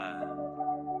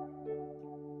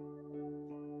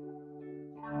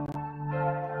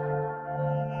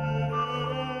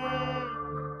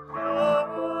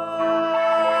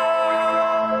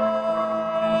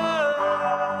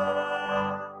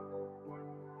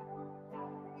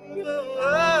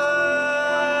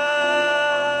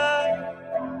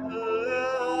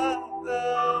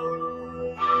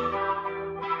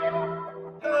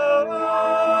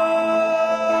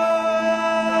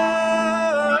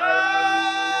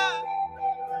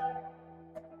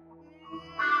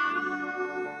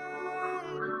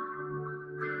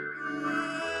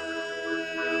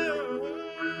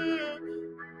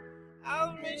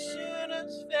our mission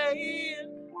has failed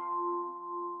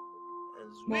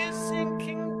as we're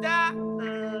sinking down.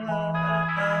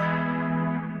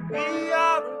 We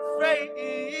are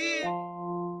afraid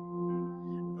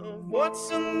of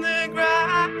what's on the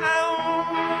ground. Our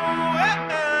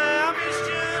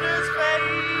mission has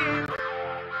failed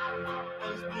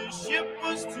as the ship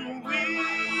was too weak,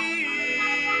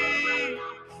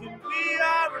 and we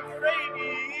are afraid of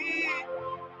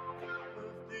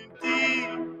the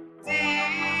deep,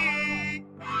 deep.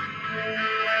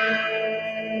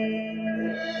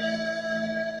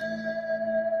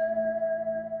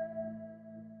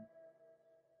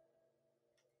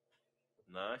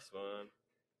 Nice one.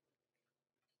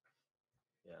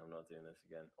 Yeah, I'm not doing this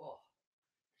again. Oh.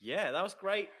 Yeah, that was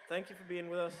great. Thank you for being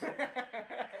with us.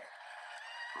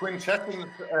 Quintessence,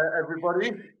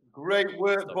 everybody. Great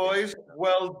work, boys.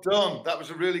 Well done. That was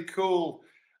a really cool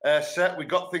set. We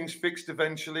got things fixed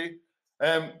eventually.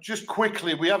 Just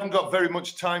quickly, we haven't got very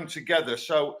much time together.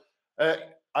 So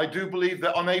I do believe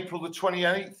that on April the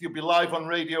 28th, you'll be live on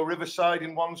Radio Riverside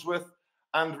in Wandsworth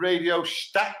and Radio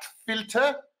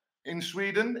Stadtfilter in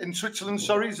Switzerland,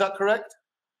 sorry. Is that correct?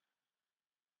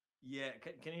 Yeah,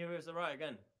 can you hear us all right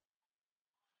again?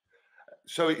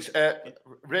 So it's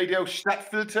Radio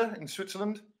Stadtfilter in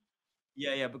Switzerland?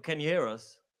 Yeah, but can you hear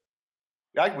us?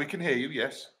 Yeah, we can hear you,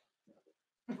 yes.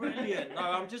 Brilliant. No,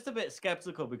 I'm just a bit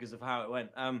skeptical because of how it went.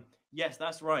 Yes,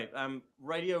 that's right.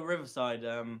 Radio Riverside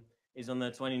is on the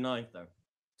 29th, though,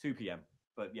 2 p.m.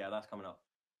 But yeah, that's coming up.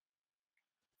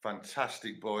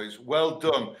 Fantastic, boys. Well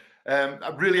done.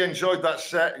 I really enjoyed that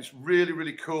set. It's really,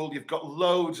 really cool. You've got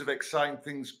loads of exciting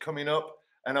things coming up,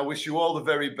 and I wish you all the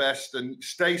very best. And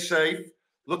stay safe,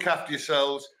 look after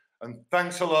yourselves, and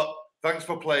thanks a lot. Thanks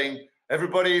for playing.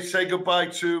 Everybody say goodbye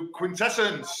to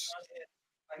Quintessence.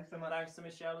 Thanks so much. Thanks to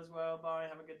Michelle as well. Bye.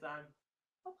 Have a good time.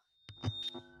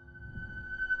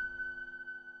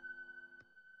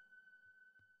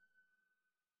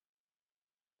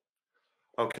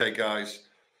 Okay, guys.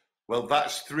 Well,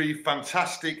 that's 3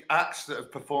 fantastic acts that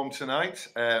have performed tonight,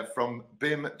 from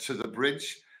Bimm to the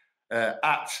Bridge,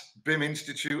 at Bimm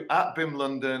Institute, at Bimm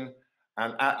London,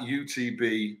 and at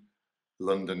UTB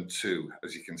London 2,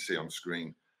 as you can see on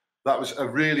screen. That was a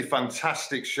really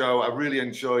fantastic show. I really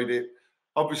enjoyed it.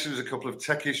 Obviously, there's a couple of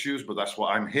tech issues, but that's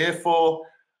what I'm here for.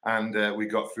 And we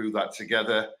got through that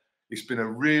together. It's been a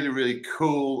really, really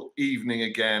cool evening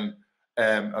again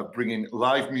of bringing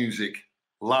live music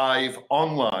live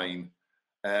online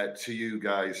to you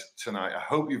guys tonight. I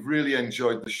hope you've really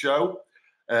enjoyed the show.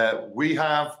 We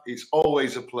have. It's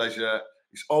always a pleasure.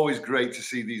 It's always great to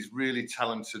see these really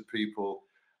talented people,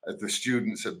 the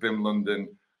students at Bimm London,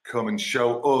 come and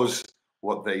show us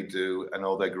what they do and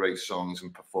all their great songs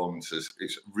and performances.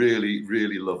 It's really,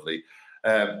 really lovely.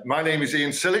 My name is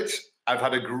Ian Sillett. I've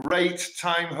had a great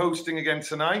time hosting again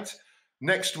tonight.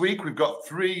 Next week, we've got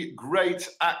 3 great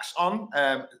acts on,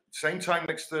 same time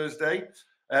next Thursday.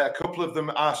 A couple of them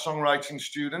are songwriting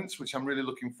students, which I'm really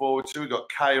looking forward to. We've got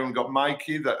Kaya and got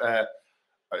Mikey that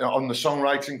on the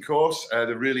songwriting course.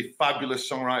 They're really fabulous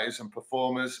songwriters and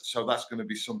performers, so that's going to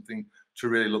be something to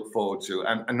really look forward to.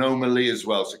 And Anomaly as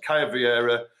well. So Kaya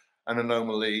Vieira and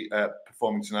Anomaly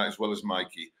performing tonight, as well as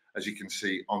Mikey, as you can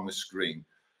see on the screen.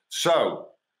 So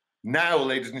now,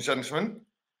 ladies and gentlemen,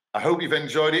 I hope you've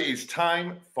enjoyed it. It's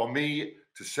time for me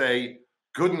to say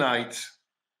good night,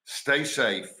 stay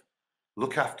safe,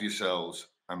 look after yourselves,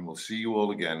 and we'll see you all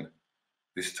again,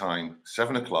 this time,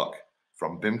 7 o'clock,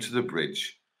 from Bimm to the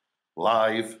Bridge,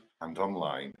 live and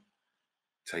online.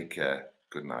 Take care.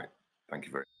 Good night. Thank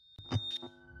you very much.